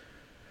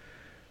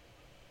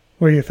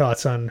 What are your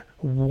thoughts on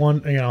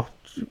one to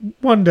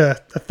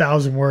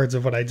 1,000 words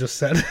of what I just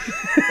said?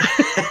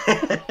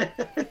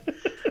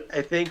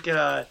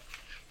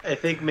 I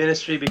think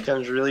ministry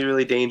becomes really,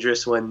 really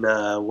dangerous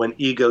when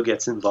ego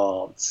gets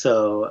involved.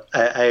 So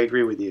I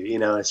agree with you.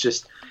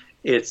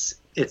 It's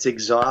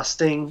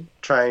exhausting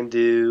trying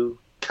to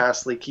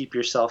constantly keep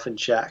yourself in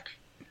check,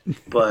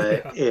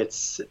 but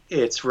it's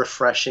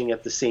refreshing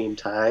at the same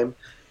time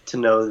to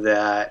know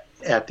that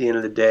at the end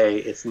of the day,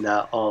 it's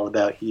not all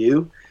about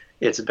you.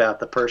 It's about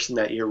the person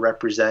that you're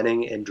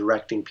representing and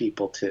directing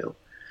people to.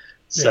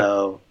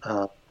 So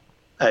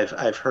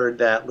I've heard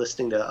that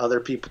listening to other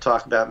people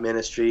talk about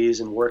ministries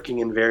and working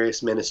in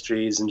various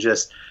ministries, and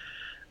just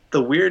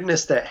the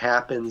weirdness that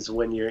happens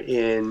when you're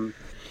in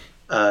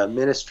a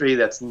ministry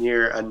that's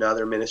near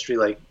another ministry.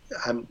 Like,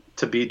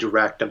 to be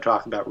direct, I'm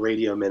talking about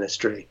radio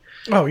ministry.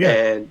 Oh yeah.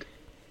 And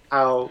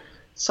how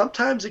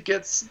sometimes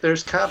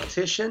there's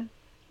competition.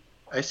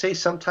 I say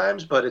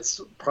sometimes, but it's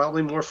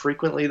probably more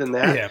frequently than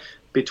that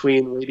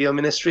between radio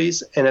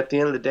ministries. And at the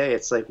end of the day,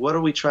 it's like, what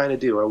are we trying to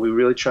do? Are we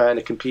really trying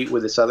to compete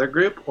with this other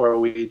group, or are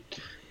we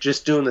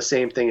just doing the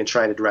same thing and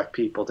trying to direct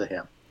people to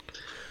him?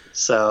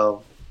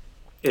 So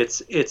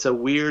it's a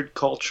weird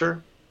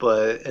culture,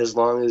 but as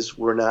long as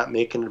we're not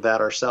making it about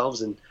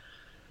ourselves and,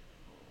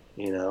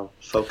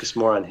 focus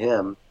more on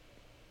him.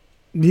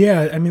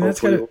 Yeah. I mean, we'll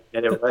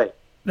get it right.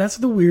 That's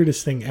the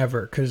weirdest thing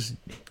ever. 'Cause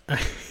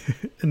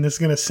and this is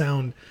going to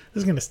sound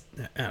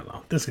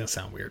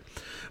weird,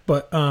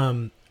 but,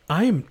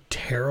 I am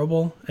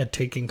terrible at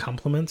taking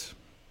compliments.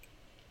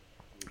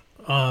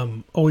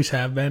 Always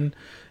have been.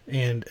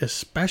 And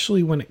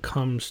especially when it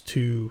comes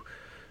to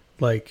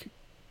like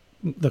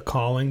the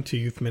calling to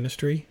youth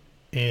ministry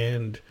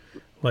and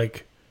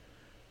like,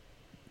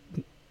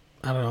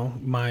 I don't know,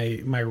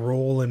 my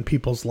role in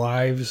people's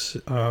lives,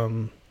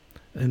 in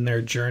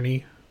their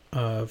journey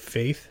of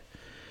faith.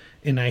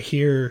 And I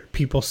hear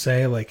people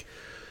say like,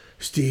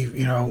 Steve,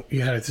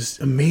 you had this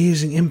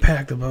amazing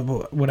impact, blah,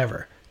 blah,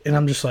 whatever. And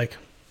I'm just like,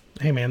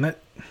 hey man,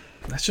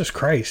 that's just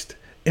Christ.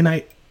 And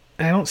I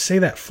don't say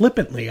that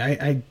flippantly.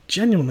 I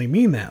genuinely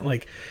mean that.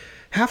 Like,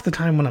 half the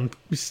time when I'm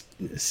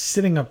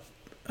sitting up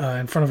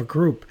in front of a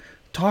group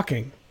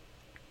talking,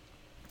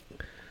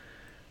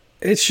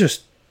 it's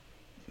just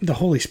the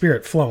Holy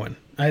Spirit flowing.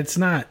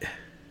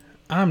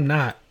 I'm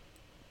not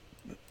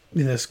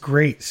this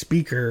great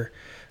speaker.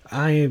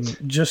 I am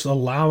just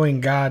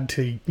allowing God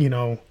to,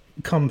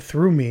 come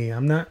through me.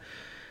 I'm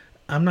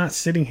not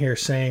sitting here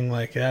saying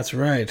like, that's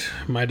right,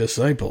 my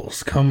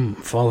disciples, come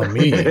follow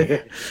me.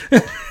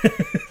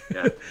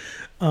 Yeah.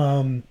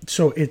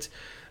 So it's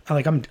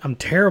like, I'm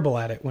terrible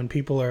at it when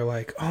people are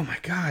like, oh my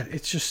God,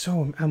 it's just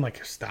so, I'm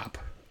like, stop.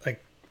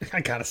 Like,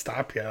 I gotta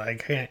stop you. I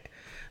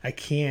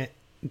can't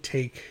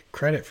take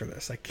credit for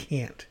this. I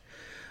can't.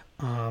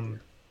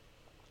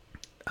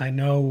 I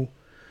know,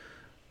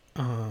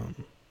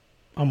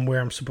 I'm where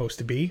I'm supposed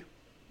to be.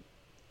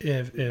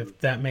 If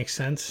that makes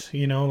sense,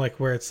 like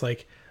where it's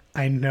like,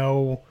 I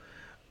know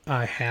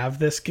I have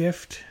this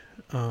gift,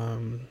 a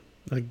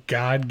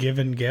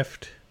God-given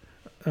gift,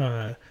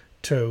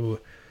 to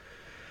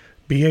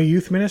be a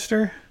youth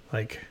minister.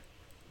 Like,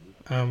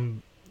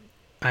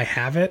 I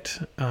have it,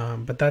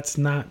 but that's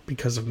not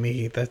because of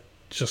me. That's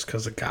just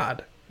because of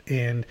God.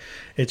 And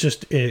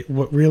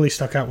what really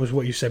stuck out was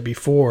what you said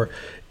before,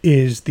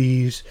 is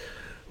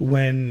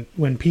when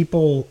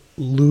people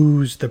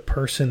lose the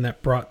person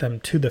that brought them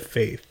to the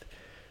faith,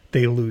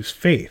 they lose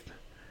faith.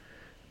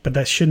 But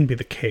that shouldn't be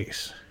the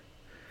case.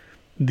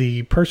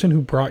 The person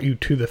who brought you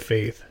to the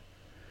faith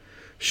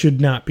should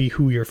not be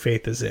who your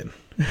faith is in.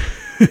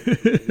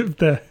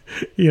 And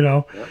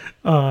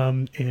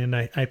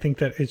I think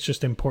that it's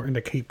just important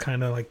to keep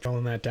kind of like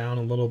throwing that down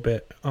a little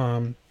bit,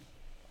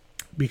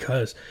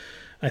 because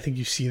I think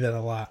you see that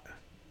a lot,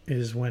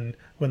 is when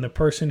the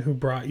person who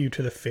brought you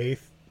to the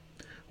faith,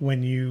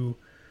 when you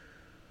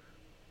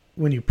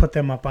put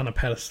them up on a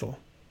pedestal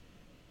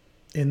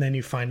and then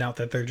you find out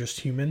that they're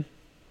just human,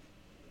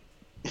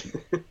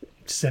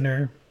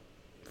 sinner,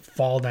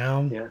 fall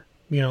down,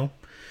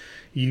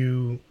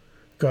 you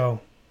go,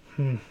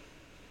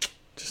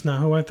 just not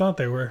who I thought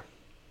they were.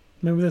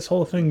 Maybe this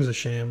whole thing's a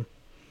sham.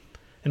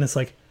 And it's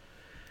like,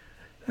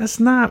 that's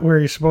not where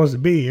you're supposed to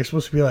be. You're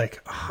supposed to be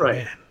like, oh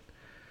right.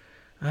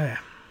 Man,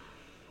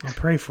 I'll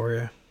pray for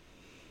you.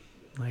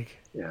 Like,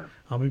 yeah,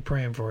 I'll be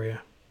praying for you.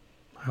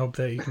 I hope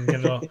that you can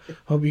get it all.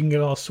 Hope you can get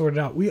it all sorted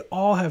out. We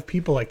all have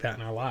people like that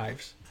in our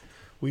lives.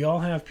 We all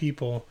have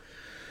people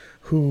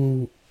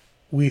who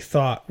we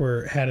thought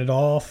had it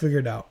all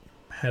figured out,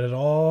 had it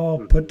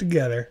all put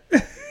together,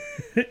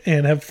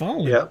 and have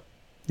fallen.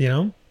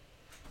 Yeah.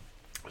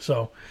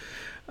 So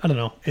I don't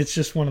know. It's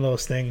just one of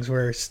those things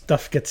where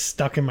stuff gets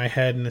stuck in my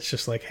head, and it's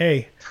just like,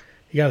 hey,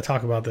 you got to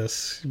talk about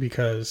this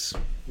because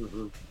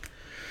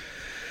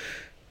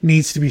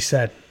needs to be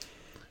said.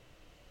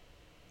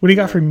 What do you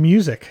got for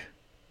music?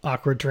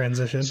 Awkward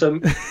transition. So,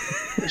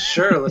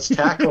 sure, let's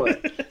tackle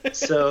it.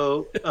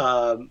 So,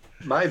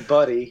 my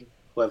buddy,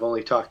 who I've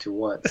only talked to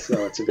once,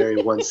 so it's a very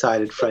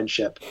one-sided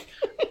friendship,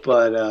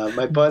 but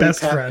my buddy,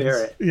 Best Pat friends.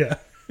 Barrett. Yeah.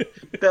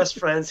 Best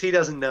friends. He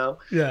doesn't know.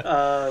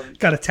 Yeah.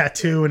 Got a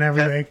tattoo and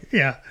everything.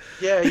 Yeah,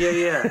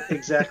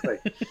 exactly.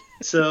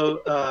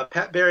 So,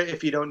 Pat Barrett,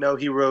 if you don't know,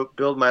 he wrote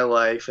Build My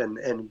Life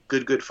and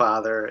Good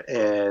Father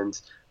and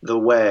The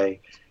Way.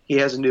 He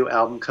has a new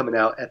album coming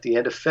out at the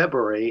end of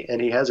February, and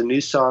he has a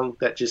new song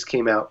that just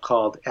came out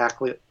called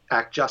Act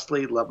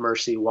Justly, Love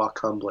Mercy, Walk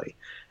Humbly.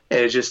 And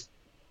it's just,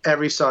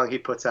 every song he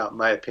puts out, in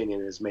my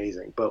opinion, is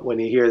amazing. But when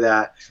you hear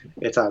that,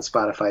 it's on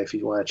Spotify if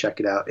you want to check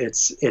it out.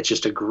 It's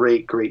just a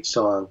great, great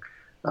song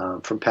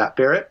from Pat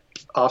Barrett.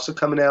 Also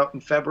coming out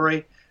in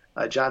February,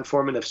 John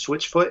Foreman of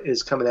Switchfoot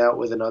is coming out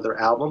with another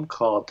album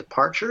called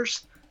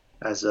Departures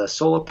as a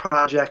solo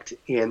project.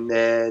 And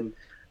then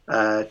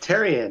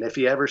Tarian, if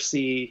you ever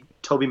see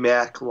Toby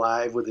Mac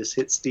live with his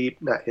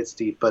not Hits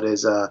Deep, but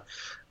his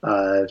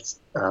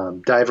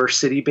Diverse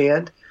City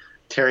band,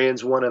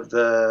 Tarian's one of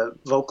the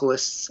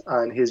vocalists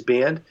on his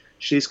band.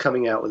 She's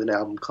coming out with an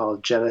album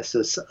called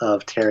Genesis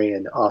of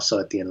Tarian also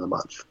at the end of the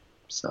month.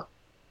 So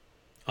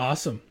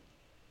awesome.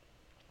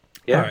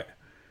 Yeah. All right.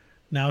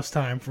 Now it's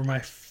time for my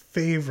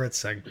favorite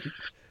segment.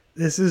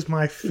 This is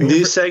my favorite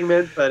new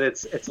segment, but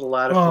it's a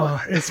lot of fun.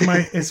 It's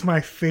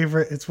my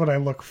favorite. It's what I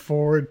look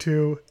forward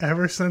to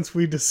ever since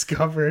we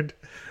discovered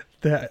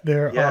that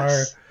there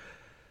are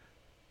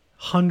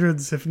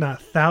hundreds, if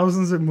not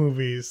thousands, of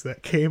movies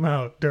that came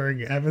out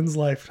during Evan's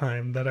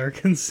lifetime that are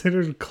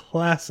considered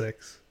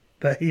classics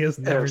that he has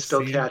never seen.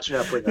 Still catching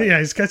up with them. Yeah,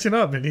 he's catching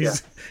up, and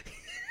he's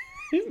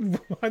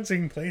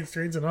watching Planes,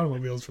 Trains, and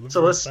Automobiles for the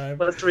first time.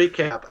 So let's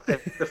recap.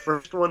 The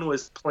first one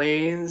was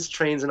Planes,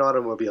 Trains, and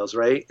Automobiles,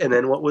 right? And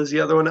then what was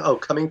the other one? Oh,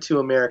 Coming to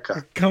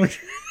America. Coming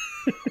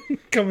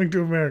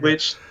to America.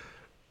 Which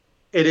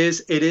it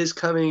is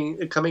coming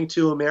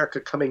to America.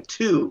 Coming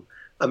to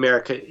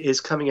America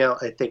is coming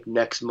out, I think,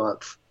 next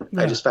month.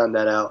 Yeah. I just found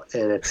that out,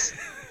 and it's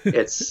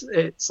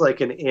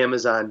like an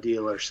Amazon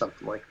deal or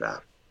something like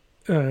that.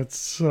 That's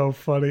so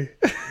funny.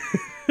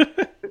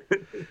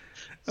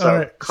 All So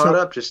right. caught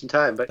up just in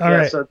time. But All yeah,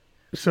 right. so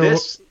So,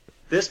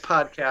 this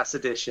podcast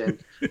edition,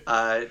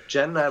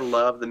 Jen and I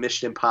love the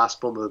Mission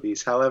Impossible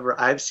movies. However,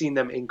 I've seen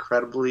them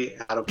incredibly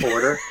out of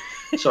order.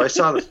 So I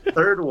saw the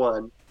third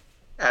one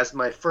as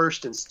my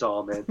first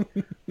installment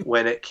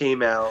when it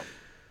came out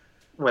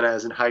when I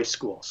was in high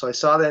school. So I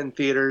saw that in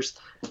theaters,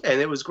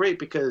 and it was great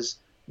because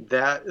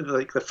that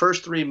like the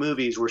first three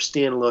movies were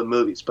standalone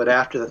movies, but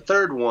after the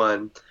third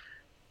one,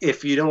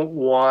 if you don't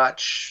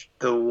watch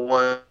the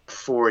one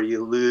before,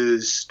 you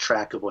lose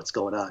track of what's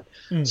going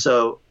on.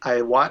 So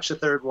I watched the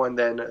third one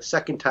then a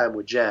second time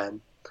with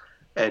Jen,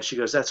 and she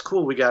goes, "That's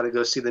cool. We got to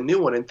go see the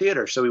new one in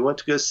theater." So we went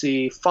to go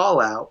see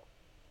Fallout.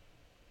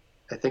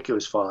 I think it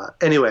was Fallout.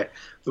 Anyway,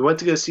 we went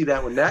to go see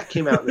that when that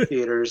came out in the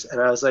theaters,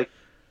 and I was like,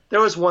 there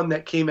was one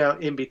that came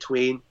out in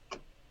between.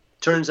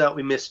 Turns out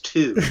we missed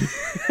two.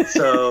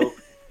 So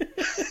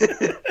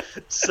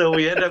so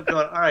we end up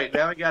going, all right,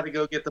 now we got to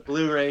go get the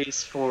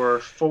Blu-rays for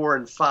 4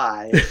 and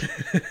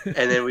 5.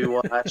 And then we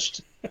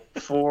watched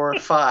 4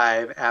 and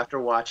 5 after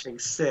watching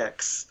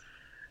 6.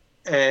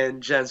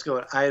 And Jen's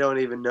going, I don't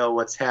even know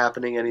what's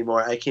happening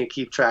anymore. I can't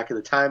keep track of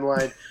the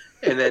timeline.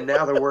 And then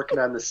now they're working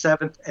on the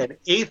 7th and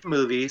 8th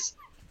movies.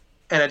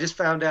 And I just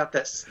found out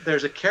that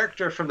there's a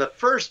character from the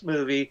first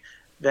movie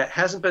that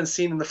hasn't been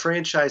seen in the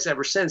franchise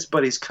ever since,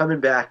 but he's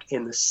coming back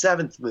in the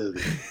 7th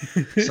movie.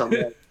 So I'm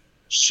like,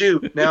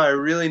 shoot, now I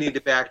really need to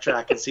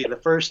backtrack and see the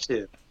first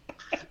two.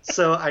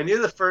 So I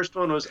knew the first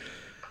one was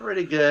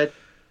pretty good.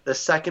 The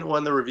second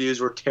one, the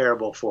reviews were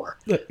terrible for.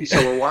 So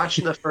we're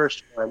watching the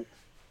first one,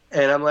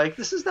 and I'm like,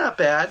 this is not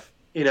bad.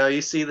 You know,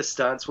 you see the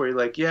stunts where you're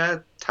like, yeah,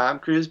 Tom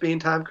Cruise being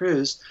Tom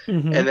Cruise.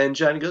 Mm-hmm. And then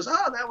Jen goes,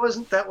 oh, that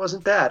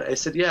wasn't bad. I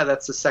said, yeah,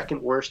 that's the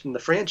second worst in the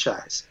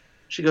franchise.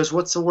 She goes,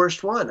 what's the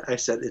worst one? I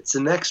said, it's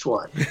the next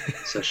one.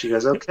 So she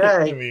goes,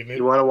 okay,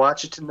 you want to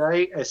watch it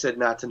tonight? I said,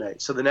 not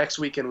tonight. So the next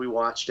weekend we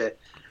watched it,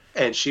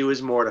 and she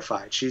was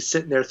mortified. She's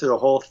sitting there through the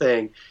whole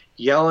thing,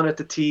 yelling at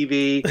the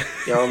TV,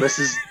 yelling, this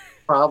is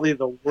probably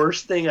the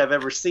worst thing I've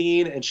ever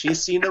seen. And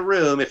she's seen The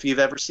Room. If you've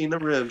ever seen The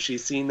Room,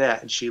 she's seen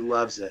that, and she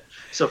loves it.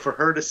 So for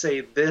her to say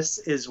this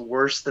is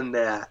worse than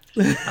that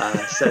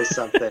says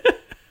something.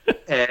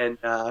 And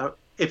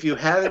if you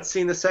haven't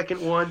seen the second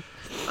one,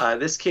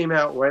 this came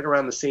out right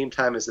around the same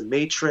time as The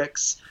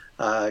Matrix,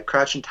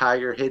 Crouching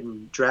Tiger,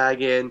 Hidden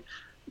Dragon.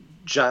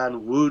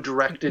 John Woo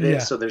directed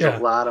it, so there's a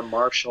lot of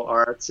martial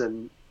arts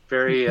and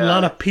very a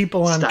lot of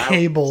people on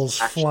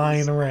cables actions.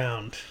 flying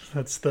around.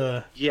 That's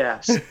the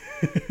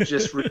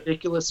just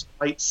ridiculous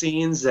fight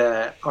scenes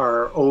that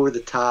are over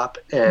the top,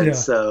 and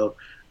so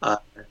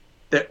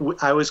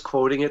I was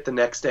quoting it the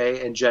next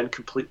day, and Jen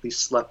completely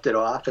slept it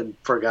off and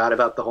forgot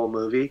about the whole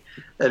movie.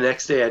 The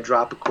next day, I'd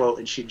drop a quote,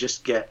 and she'd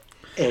just get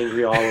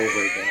angry all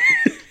over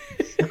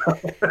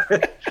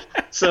again.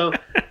 So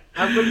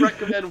I would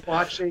recommend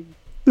watching.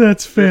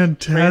 That's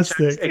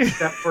fantastic.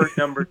 Except for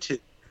number 2.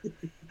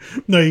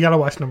 No, you got to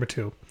watch number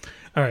 2.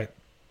 All right.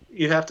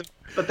 You have to,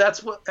 but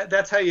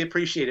that's how you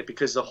appreciate it,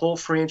 because the whole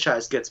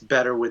franchise gets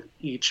better with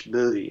each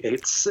movie.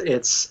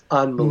 It's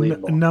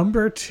unbelievable.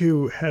 Number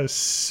 2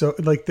 has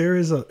there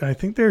used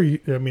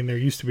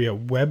to be a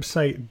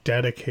website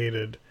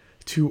dedicated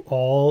to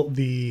all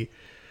the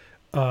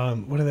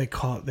what do they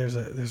call it? There's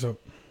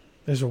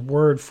a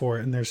word for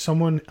it, and there's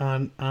someone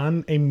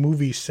on a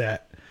movie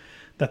set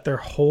that their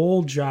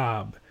whole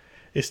job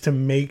is to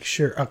make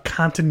sure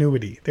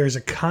there's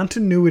a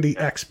continuity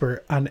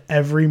expert on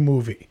every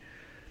movie.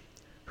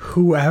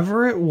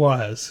 Whoever it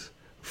was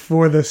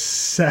for the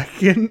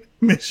second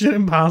Mission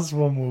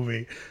Impossible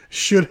movie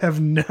should have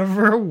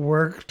never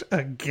worked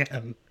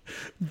again.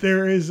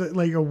 There is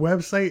like a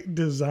website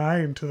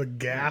designed to the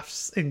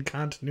gaffes in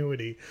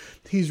continuity.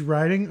 He's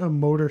riding a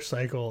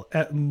motorcycle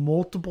at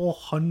multiple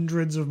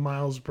hundreds of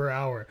miles per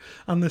hour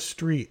on the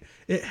street.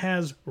 It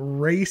has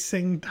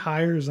racing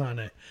tires on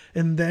it.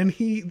 And then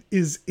he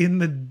is in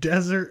the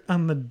desert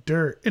on the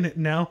dirt, and it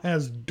now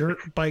has dirt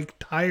bike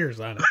tires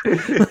on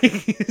it.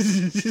 Like,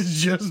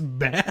 it's just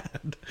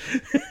bad.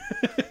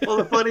 Well,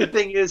 the funny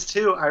thing is,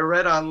 too, I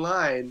read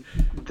online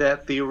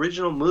that the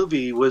original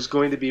movie was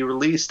going to be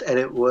released, and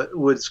it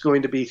was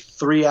going to be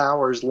 3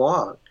 hours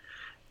long.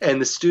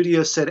 And the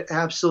studio said,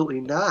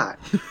 absolutely not.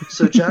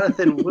 So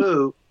Jonathan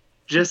Wu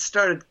just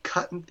started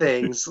cutting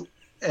things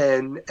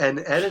and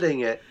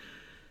editing it.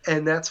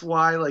 And that's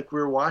why, like, we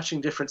were watching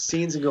different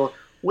scenes and going,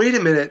 wait a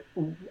minute,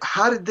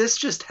 how did this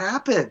just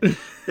happen?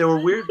 There were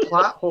weird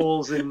plot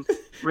holes in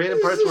random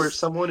parts where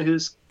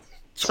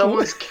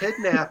someone's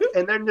kidnapped,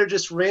 and then they're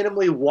just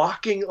randomly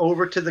walking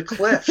over to the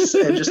cliffs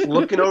and just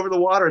looking over the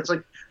water. It's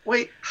like,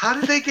 wait,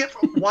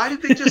 why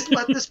did they just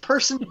let this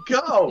person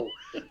go?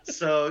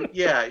 So,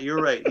 yeah,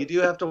 you're right. You do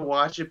have to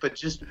watch it, but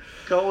just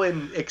go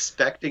in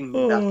expecting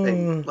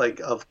nothing like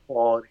of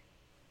quality.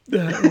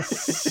 That is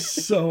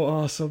so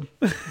awesome.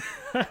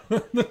 I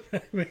love the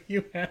fact that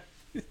you had.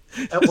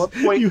 At one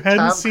point, you hadn't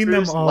Tom seen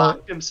Cruise them all.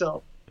 Locked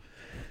himself.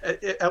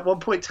 At one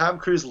point, Tom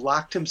Cruise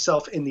locked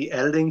himself in the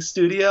editing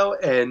studio,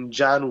 and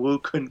John Woo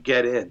couldn't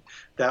get in.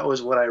 That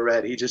was what I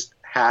read. He just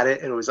had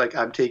it and was like,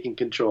 I'm taking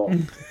control.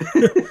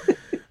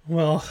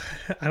 Well,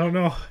 I don't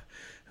know.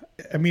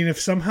 I mean, if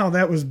somehow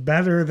that was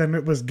better than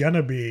it was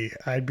gonna be,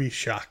 I'd be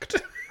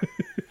shocked.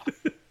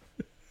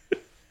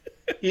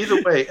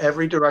 Either way,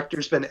 every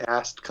director's been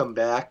asked to come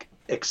back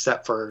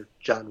except for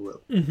John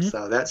Woo. Mm-hmm.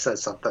 So that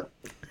says something.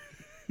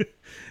 I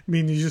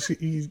mean, you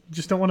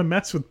just don't want to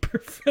mess with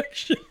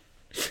perfection.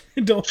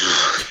 Don't.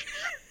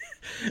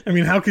 I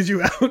mean, how could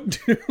you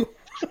outdo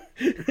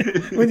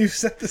when you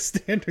set the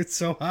standard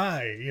so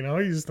high? You know,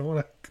 you just don't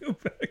want to go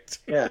back to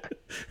Yeah.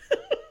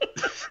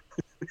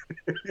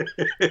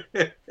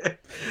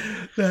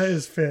 That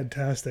is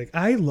fantastic.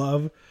 I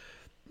love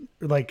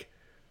like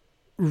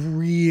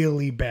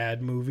really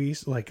bad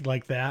movies like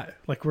that,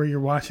 like where you're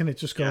watching it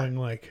just going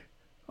like,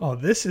 oh,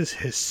 this is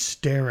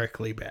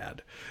hysterically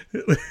bad.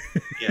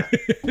 Yeah.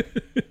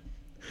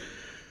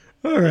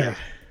 All right. Yeah.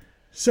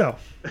 So,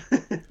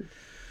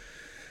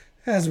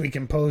 as we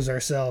compose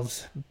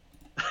ourselves,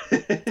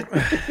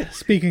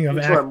 speaking of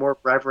our more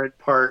reverent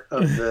part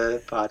of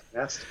the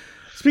podcast.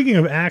 Speaking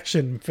of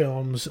action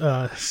films,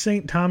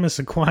 St. Thomas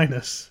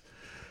Aquinas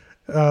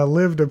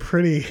lived a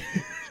pretty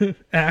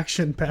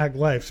action-packed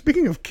life.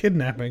 Speaking of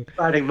kidnapping,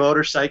 riding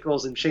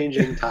motorcycles and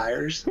changing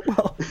tires.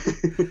 Well,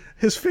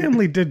 his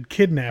family did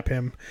kidnap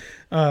him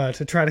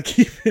to try to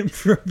keep him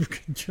from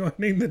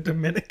joining the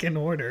Dominican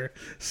order.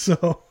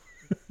 So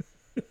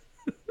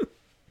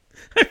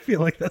I feel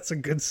like that's a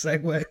good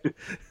segue.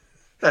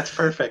 That's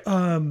perfect.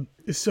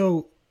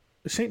 So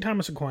St.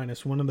 Thomas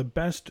Aquinas, one of the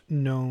best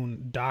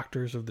known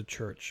doctors of the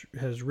church,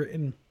 has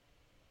written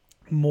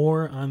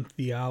more on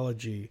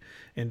theology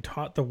and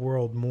taught the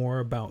world more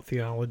about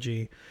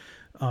theology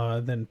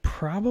than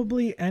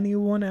probably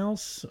anyone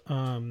else.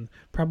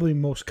 Probably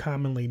most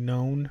commonly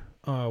known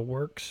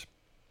works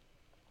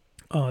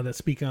that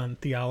speak on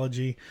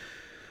theology.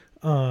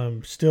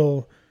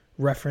 Still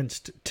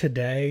referenced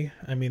today.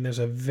 I mean, there's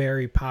a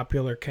very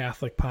popular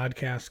Catholic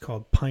podcast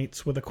called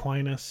Pints with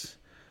Aquinas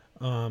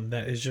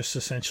that is just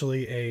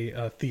essentially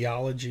a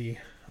theology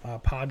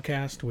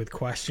podcast with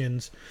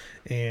questions,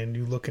 and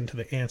you look into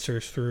the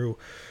answers through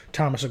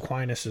Thomas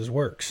Aquinas's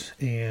works,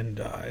 and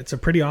it's a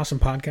pretty awesome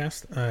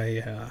podcast.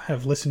 I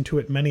have listened to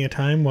it many a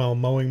time while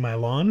mowing my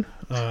lawn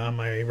on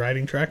my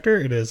riding tractor.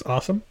 It is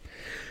awesome.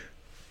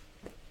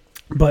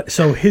 But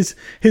so his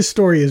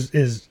story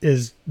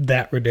is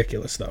that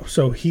ridiculous though.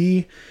 So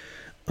he,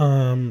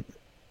 I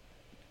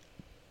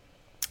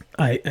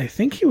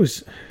think he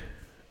was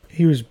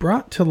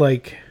brought to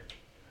like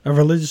a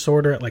religious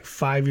order at like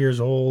 5 years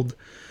old,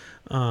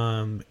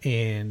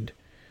 and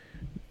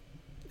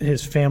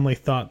his family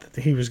thought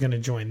that he was going to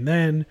join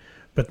then.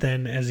 But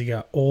then as he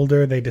got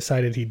older, they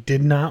decided they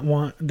did not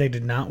want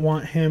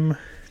him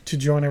to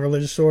join a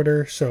religious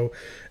order. So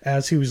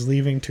as he was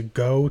leaving to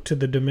go to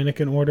the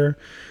Dominican order,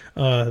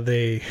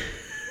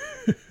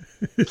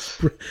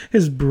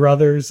 his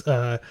brothers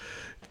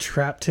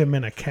trapped him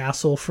in a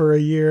castle for a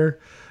year,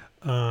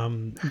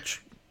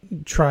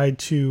 tried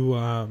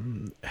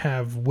to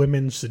have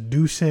women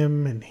seduce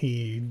him, and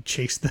he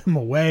chased them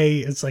away.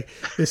 It's like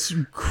this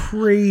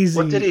crazy...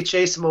 What did he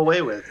chase him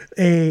away with?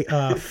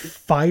 A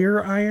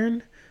fire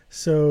iron.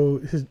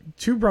 So his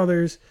two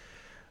brothers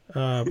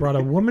brought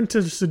a woman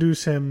to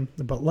seduce him,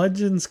 but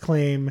legends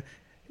claim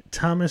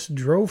Thomas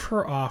drove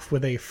her off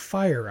with a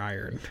fire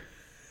iron.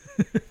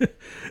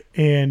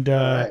 And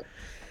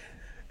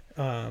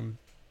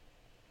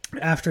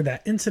after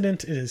that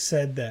incident, it is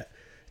said that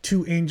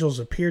 2 angels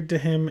appeared to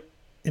him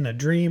in a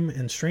dream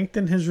and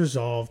strengthened his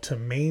resolve to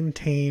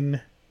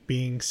maintain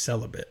being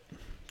celibate.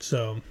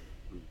 So,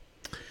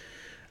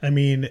 I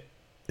mean,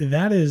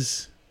 that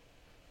is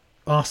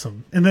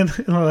awesome. And then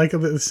like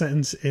the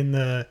sentence in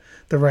the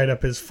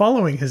write-up is,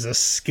 following his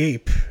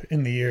escape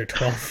in the year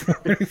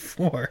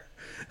 1244.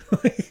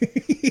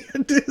 He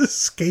had to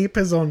escape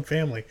his own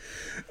family.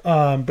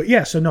 But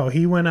yeah, so no,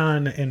 he went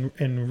on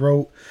and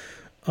wrote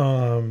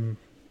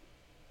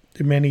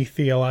many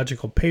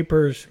theological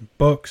papers,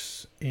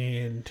 books,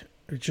 and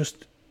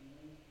just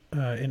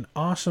an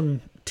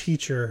awesome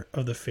teacher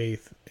of the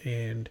faith.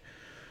 And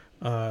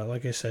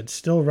like I said,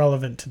 still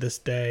relevant to this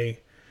day.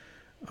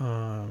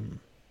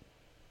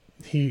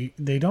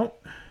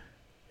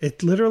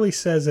 It literally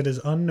says it is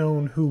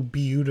unknown who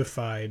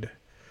beatified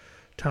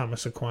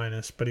Thomas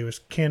Aquinas, but he was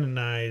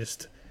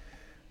canonized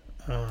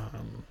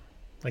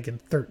like in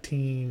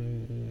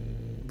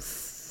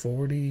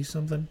 1340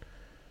 something.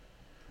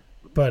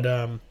 But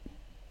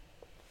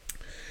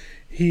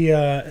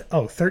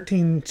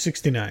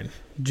 1369.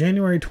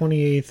 January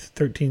 28th,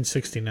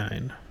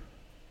 1369.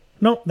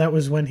 No, that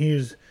was when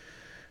he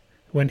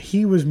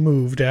was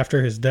moved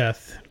after his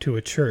death to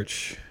a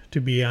church to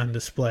be on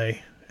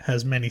display,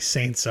 as many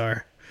saints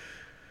are.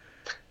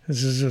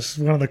 This is just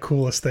one of the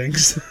coolest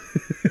things.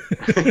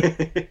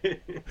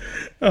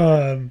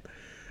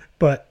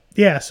 But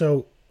yeah,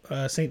 so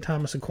St.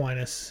 Thomas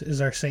Aquinas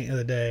is our saint of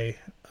the day.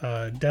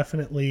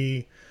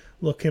 Definitely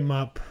look him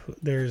up.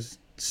 There's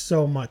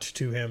so much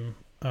to him.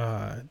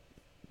 I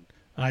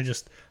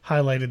just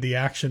highlighted the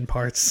action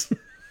parts.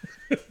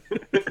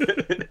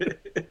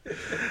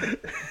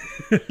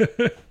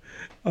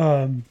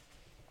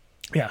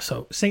 Yeah,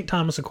 so St.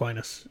 Thomas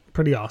Aquinas,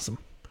 pretty awesome.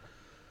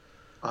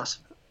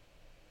 Awesome.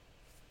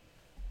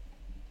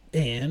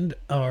 And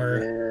our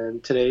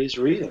And today's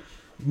reading.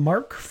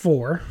 Mark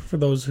 4, for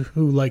those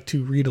who like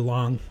to read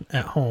along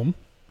at home,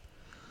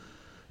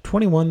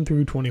 21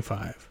 through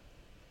 25.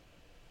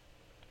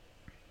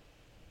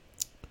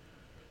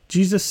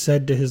 Jesus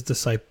said to his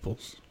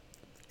disciples,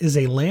 "Is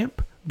a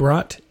lamp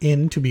brought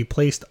in to be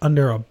placed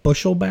under a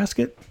bushel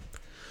basket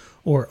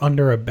or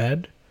under a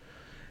bed,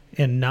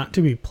 and not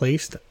to be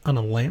placed on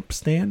a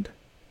lampstand?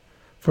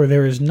 For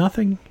there is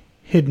nothing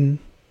hidden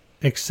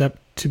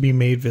except to be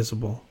made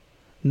visible.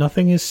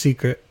 Nothing is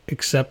secret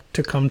except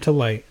to come to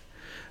light.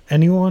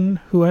 Anyone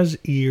who has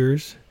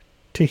ears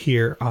to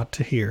hear ought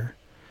to hear."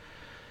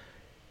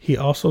 He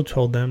also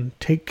told them,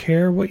 "Take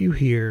care what you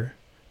hear.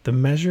 The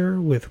measure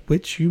with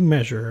which you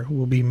measure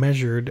will be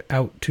measured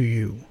out to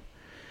you,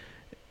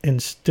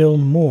 and still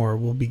more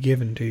will be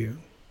given to you.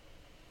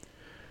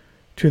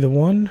 To the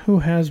one who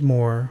has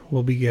more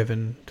will be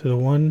given, to the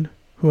one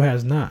who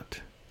has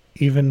not,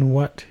 even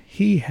what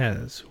he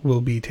has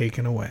will be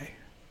taken away."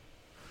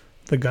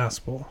 The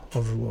Gospel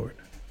of the Lord.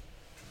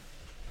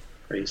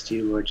 Praise to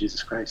you, Lord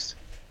Jesus Christ.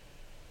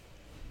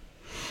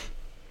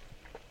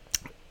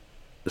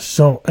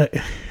 So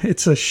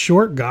it's a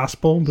short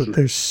gospel, but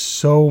there's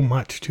so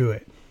much to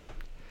it.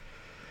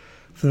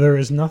 For there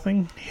is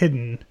nothing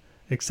hidden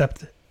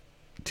except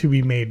to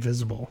be made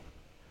visible.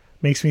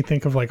 Makes me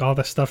think of like all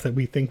the stuff that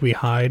we think we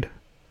hide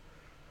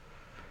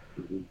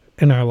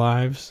in our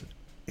lives,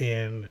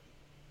 and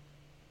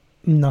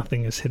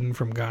nothing is hidden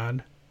from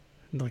God.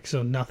 Like,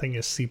 so nothing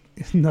is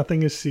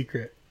nothing is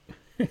secret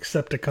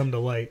except to come to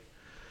light.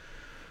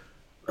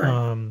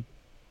 Right.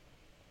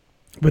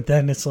 But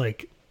then it's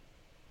like,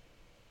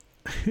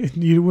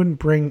 you wouldn't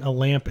bring a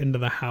lamp into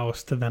the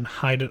house to then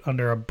hide it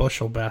under a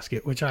bushel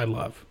basket, which I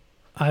love.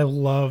 I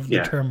love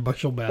the term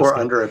bushel basket. Or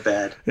under a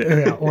bed.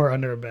 Yeah, or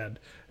under a bed.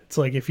 It's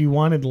like if you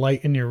wanted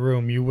light in your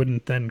room, you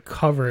wouldn't then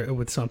cover it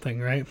with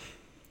something, right?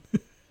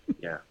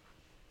 Yeah.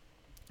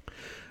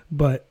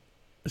 But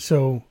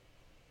so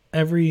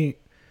every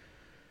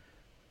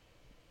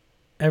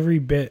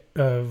bit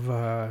of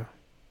a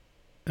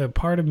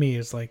part of me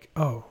is like,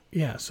 oh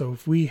yeah, so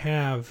if we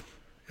have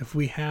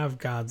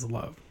God's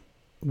love,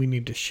 we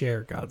need to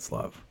share God's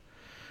love.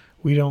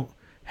 We don't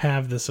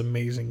have this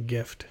amazing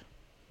gift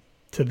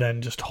to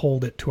then just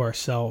hold it to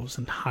ourselves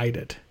and hide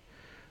it.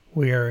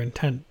 We are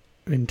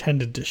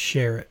intended to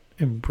share it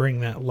and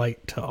bring that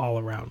light to all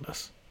around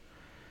us.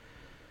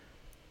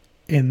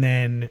 And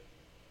then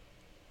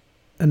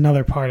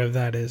another part of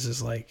that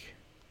is like,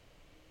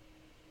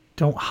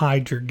 don't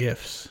hide your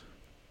gifts.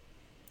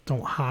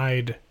 Don't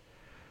hide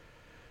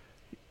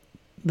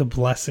the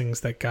blessings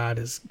that God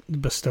has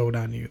bestowed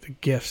on you, the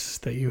gifts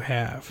that you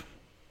have.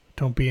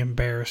 Don't be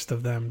embarrassed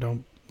of them.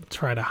 Don't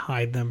try to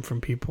hide them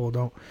from people.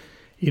 Don't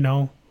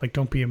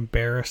be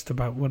embarrassed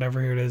about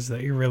whatever it is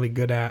that you're really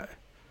good at.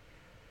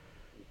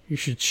 You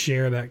should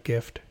share that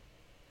gift.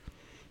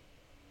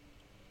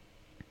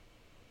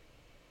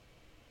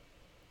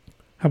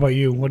 How about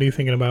you? What are you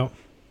thinking about?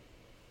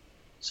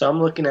 So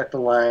I'm looking at the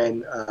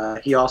line.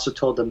 He also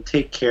told them,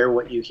 "Take care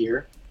what you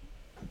hear.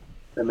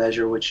 The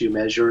measure which you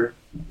measure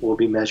will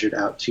be measured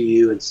out to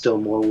you, and still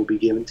more will be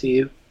given to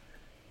you."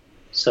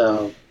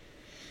 So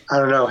I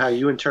don't know how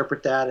you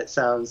interpret that. It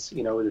sounds,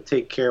 to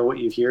take care what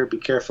you hear, be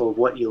careful of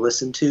what you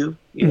listen to,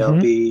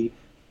 be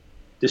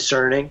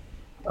discerning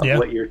of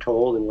what you're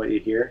told and what you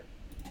hear.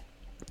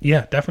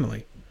 Yeah,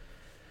 definitely.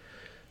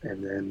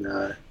 And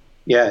then,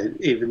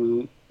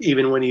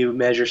 even when you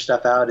measure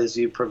stuff out as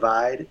you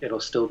provide, it'll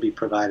still be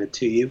provided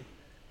to you.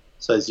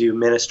 So as you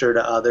minister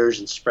to others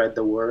and spread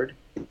the word,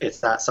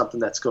 it's not something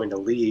that's going to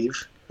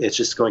leave. It's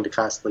just going to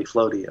constantly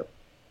flow to you.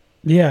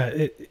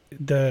 Yeah,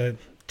 the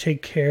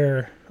take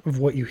care of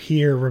what you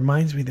hear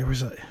reminds me,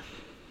 is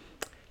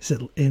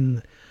it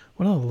in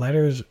one of the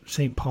letters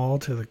St. Paul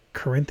to the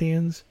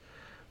Corinthians,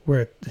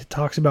 where it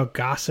talks about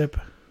gossip,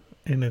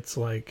 and it's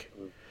like,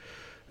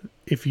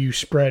 if you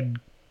spread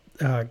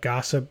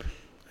gossip,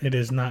 it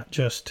is not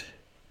just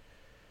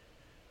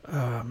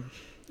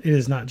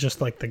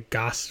like the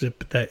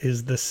gossip that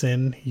is the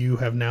sin. You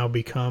have now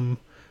become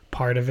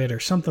part of it, or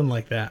something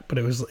like that. But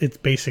it's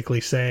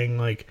basically saying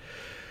like,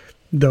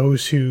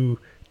 those who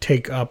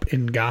take up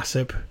in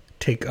gossip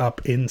take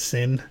up in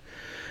sin.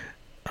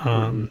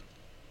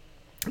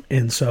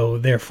 And so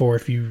therefore,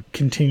 if you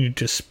continue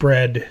to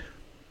spread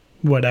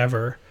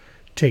whatever,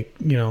 be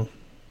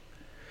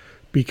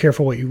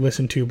careful what you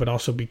listen to, but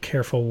also be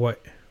careful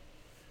what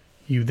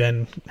you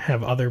then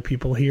have other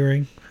people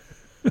hearing,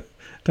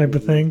 type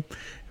of thing.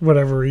 For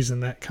whatever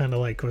reason, that kind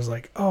of like was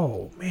like,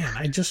 oh man,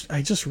 I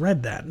just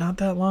read that not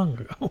that long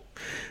ago.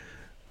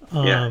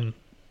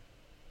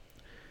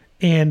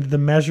 And the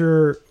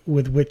measure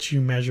with which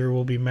you measure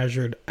will be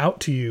measured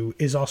out to you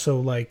is also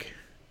like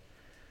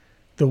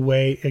the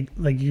way,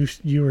 like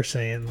you were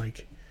saying,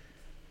 like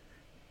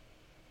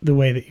the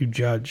way that you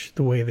judge,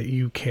 the way that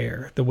you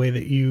care, the way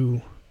that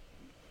you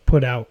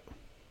put out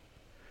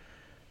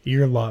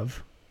your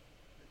love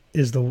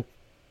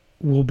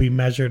will be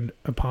measured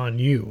upon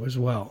you as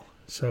well.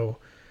 So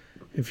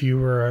if you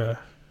were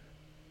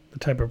the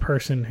type of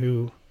person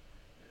who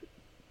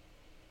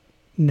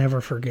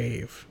never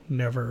forgave,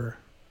 never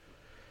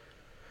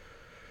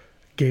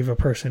gave a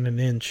person an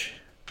inch,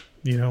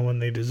 when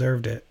they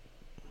deserved it,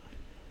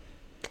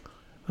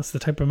 that's the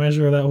type of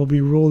measure that will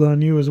be ruled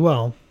on you as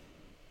well.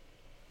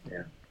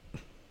 Yeah.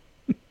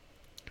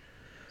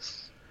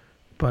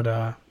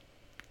 But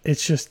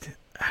it's just,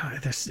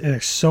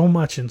 there's so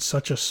much in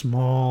such a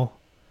small,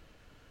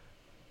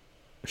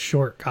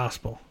 short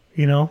gospel,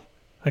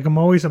 Like, I'm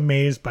always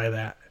amazed by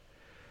that.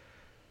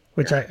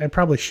 Which I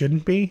probably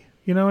shouldn't be,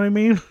 you know what I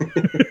mean?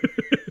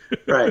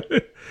 Right.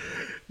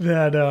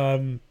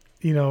 That,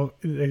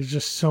 there's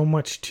just so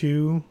much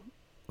to,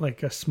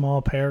 like, a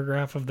small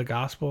paragraph of the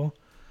gospel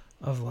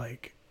of,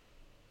 like,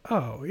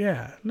 oh,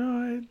 yeah,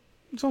 no,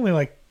 it's only,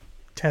 like,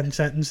 10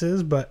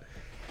 sentences, but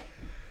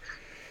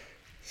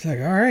it's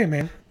like, all right,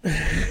 man.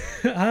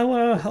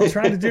 I'll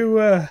try to do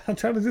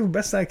the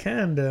best I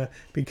can to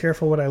be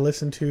careful what I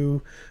listen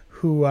to,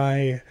 who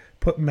I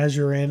put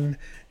measure in,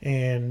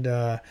 and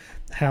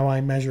how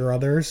I measure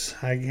others.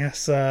 I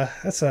guess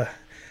that's a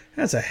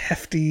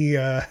hefty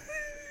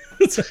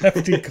that's a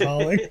hefty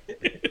calling.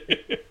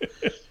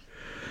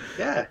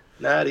 Yeah,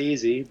 not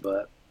easy,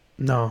 but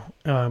No.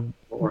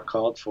 what we're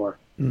called for.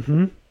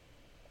 Mm-hmm.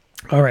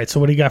 All right. So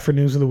what do you got for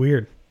news of the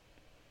weird?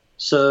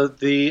 So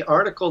the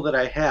article that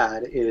I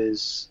had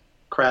is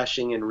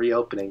crashing and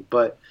reopening,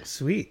 but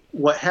Sweet.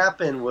 what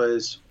happened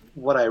was,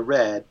 what I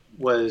read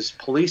was,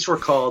 police were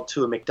called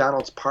to a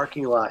McDonald's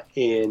parking lot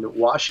in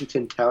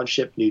Washington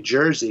Township, New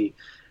Jersey,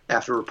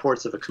 after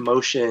reports of a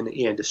commotion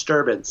and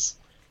disturbance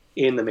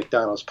in the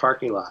McDonald's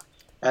parking lot.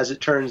 As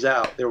it turns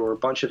out, there were a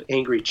bunch of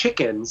angry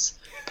chickens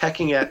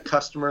pecking at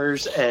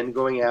customers and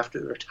going after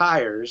their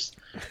tires.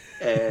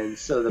 And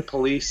so the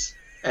police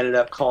ended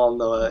up calling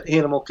the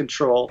animal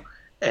control,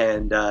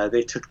 and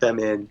they took them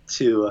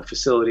into a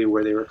facility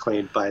where they were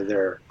claimed by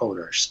their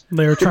owners.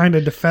 They were trying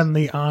to defend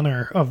the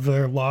honor of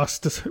their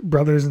lost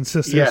brothers and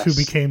sisters who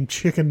became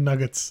chicken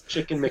nuggets.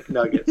 Chicken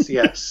McNuggets,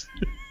 yes.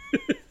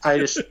 I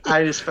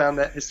just found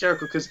that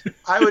hysterical, because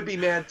I would be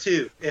mad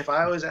too if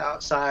I was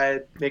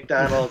outside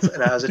McDonald's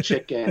and I was a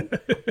chicken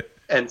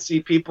and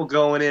see people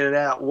going in and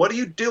out. What are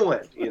you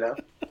doing?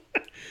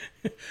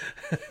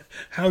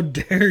 How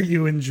dare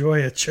you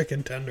enjoy a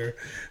chicken tender?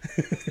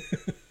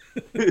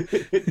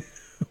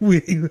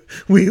 we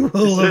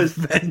will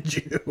avenge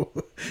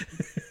you.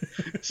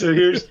 So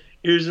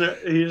here's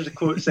a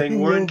quote saying,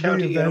 Warren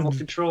County Animal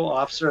Control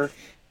Officer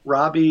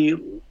Robbie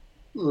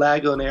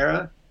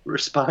Lagonera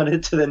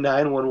responded to the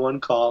 911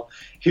 call.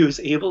 He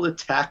was able to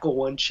tackle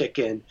one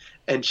chicken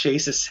and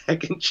chase a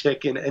second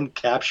chicken and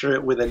capture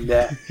it with a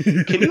net.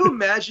 Can you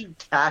imagine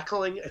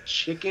tackling a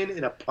chicken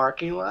in a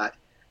parking lot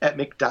at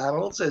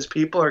McDonald's as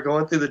people are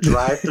going through the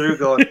drive-thru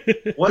going,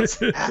 what's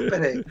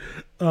happening?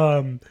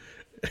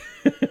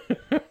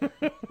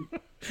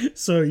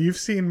 So you've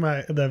seen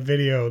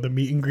the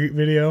meet and greet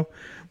video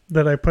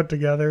that I put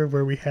together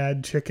where we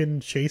had chicken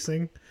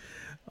chasing.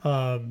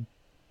 I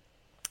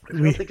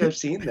don't think I've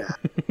seen that.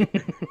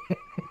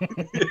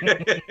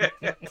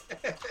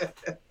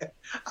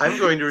 I'm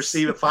going to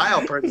receive a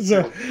file pretty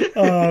soon.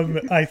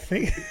 I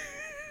think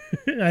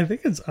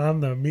it's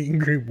on the meet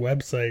and greet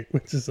website,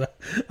 which is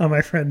on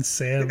my friend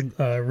Sam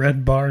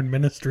Red Barn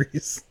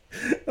Ministries.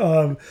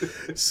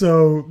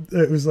 So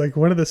it was like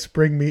one of the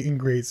spring meet and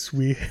greets.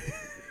 We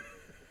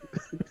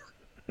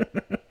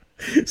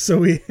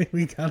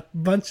got a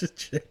bunch of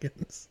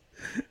chickens.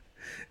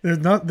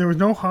 There was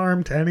no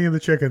harm to any of the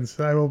chickens.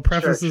 I will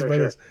preface this by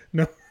this.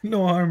 No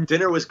harm.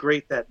 Dinner was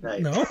great that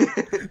night. No,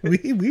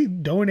 we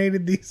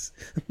donated these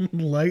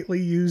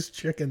lightly used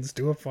chickens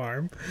to a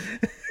farm.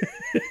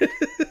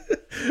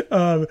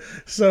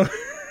 So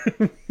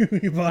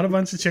we bought a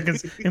bunch of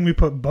chickens and we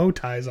put bow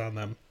ties on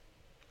them.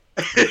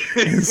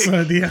 And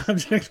so the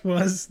object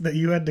was that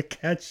you had to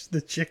catch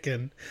the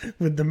chicken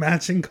with the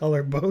matching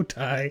color bow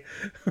tie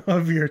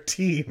of your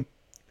team.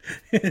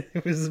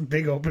 It was a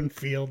big open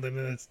field and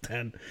it's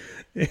 10.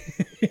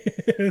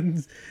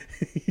 And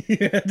you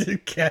had to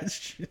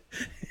catch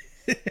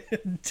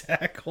and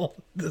tackle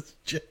this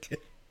chicken.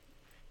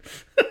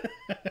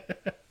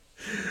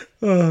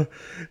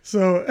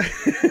 So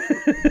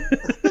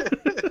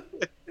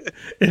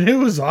and it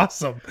was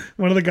awesome.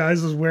 One of the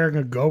guys was wearing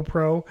a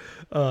GoPro.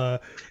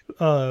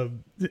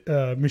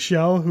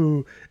 Michelle,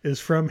 who is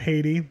from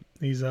Haiti,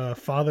 he's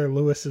Father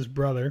Lewis's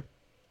brother.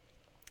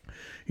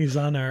 He's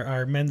on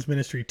our men's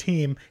ministry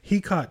team.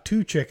 He caught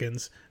 2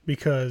 chickens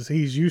because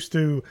he's used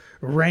to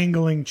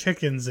wrangling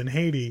chickens in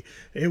Haiti.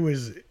 He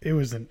was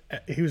an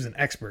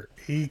expert.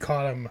 He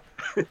caught them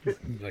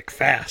like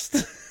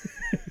fast.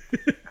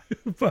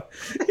 But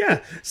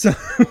yeah, so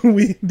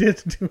we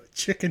did do a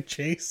chicken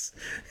chase.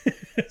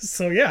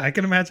 So yeah, I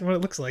can imagine what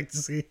it looks like to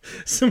see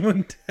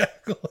someone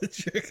tackle a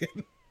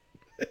chicken.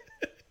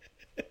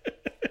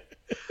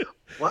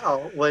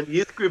 Wow, when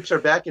youth groups are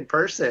back in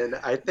person,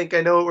 I think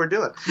I know what we're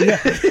doing. Yeah.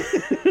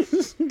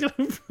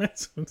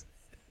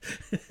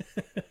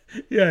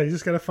 Yeah, you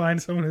just gotta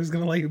find someone who's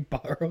gonna let you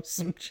borrow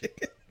some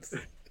chickens.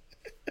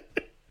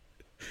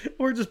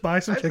 Or just buy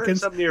some I've heard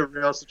chickens. some near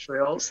Rails to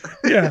Trails.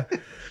 Yeah.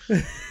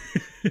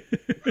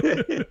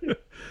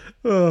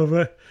 Oh,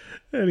 but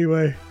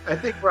anyway. I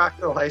think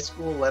Rockville High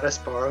School let us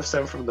borrow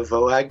some from the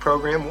VOAG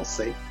program. We'll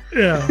see.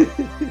 Yeah.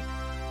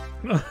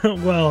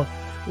 Well,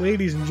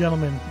 ladies and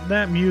gentlemen,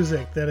 that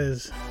music that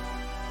is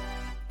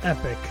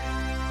epic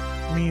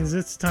means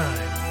it's time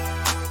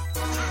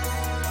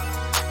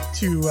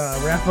to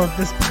wrap up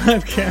this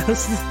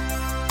podcast.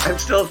 I'm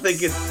still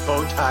thinking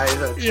bow ties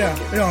on chicken. Yeah,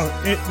 no,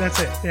 that's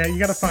it. Yeah, you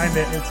gotta find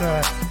it.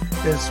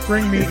 It's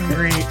Spring Meet and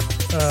Greet,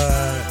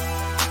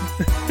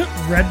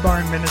 Red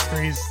Barn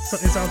Ministries.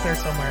 It's out there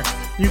somewhere.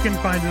 You can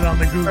find it on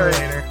the Google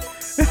later.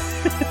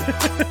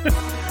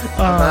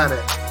 I'm on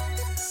it.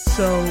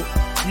 So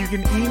you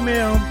can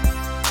email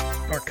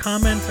or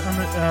comment on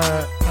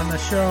the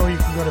show. You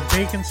can go to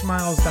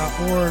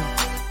baconsmiles.org.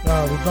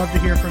 We'd love to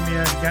hear from you.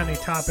 If you got any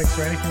topics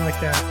or anything like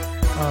that,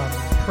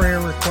 prayer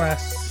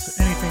requests,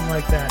 anything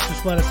like that,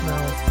 just let us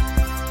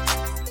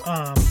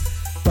know.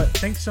 But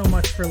thanks so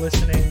much for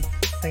listening.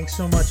 Thanks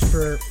so much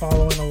for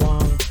following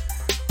along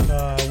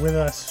with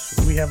us.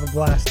 We have a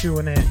blast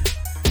doing it.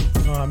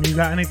 You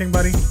got anything,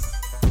 buddy?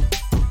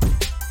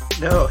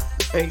 No,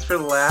 thanks for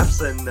the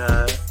laughs, and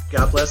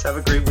God bless. Have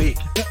a great week.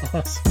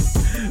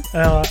 Awesome.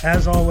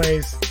 As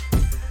always,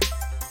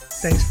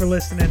 thanks for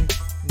listening.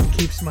 And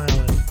keep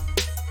smiling.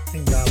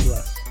 And God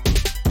bless.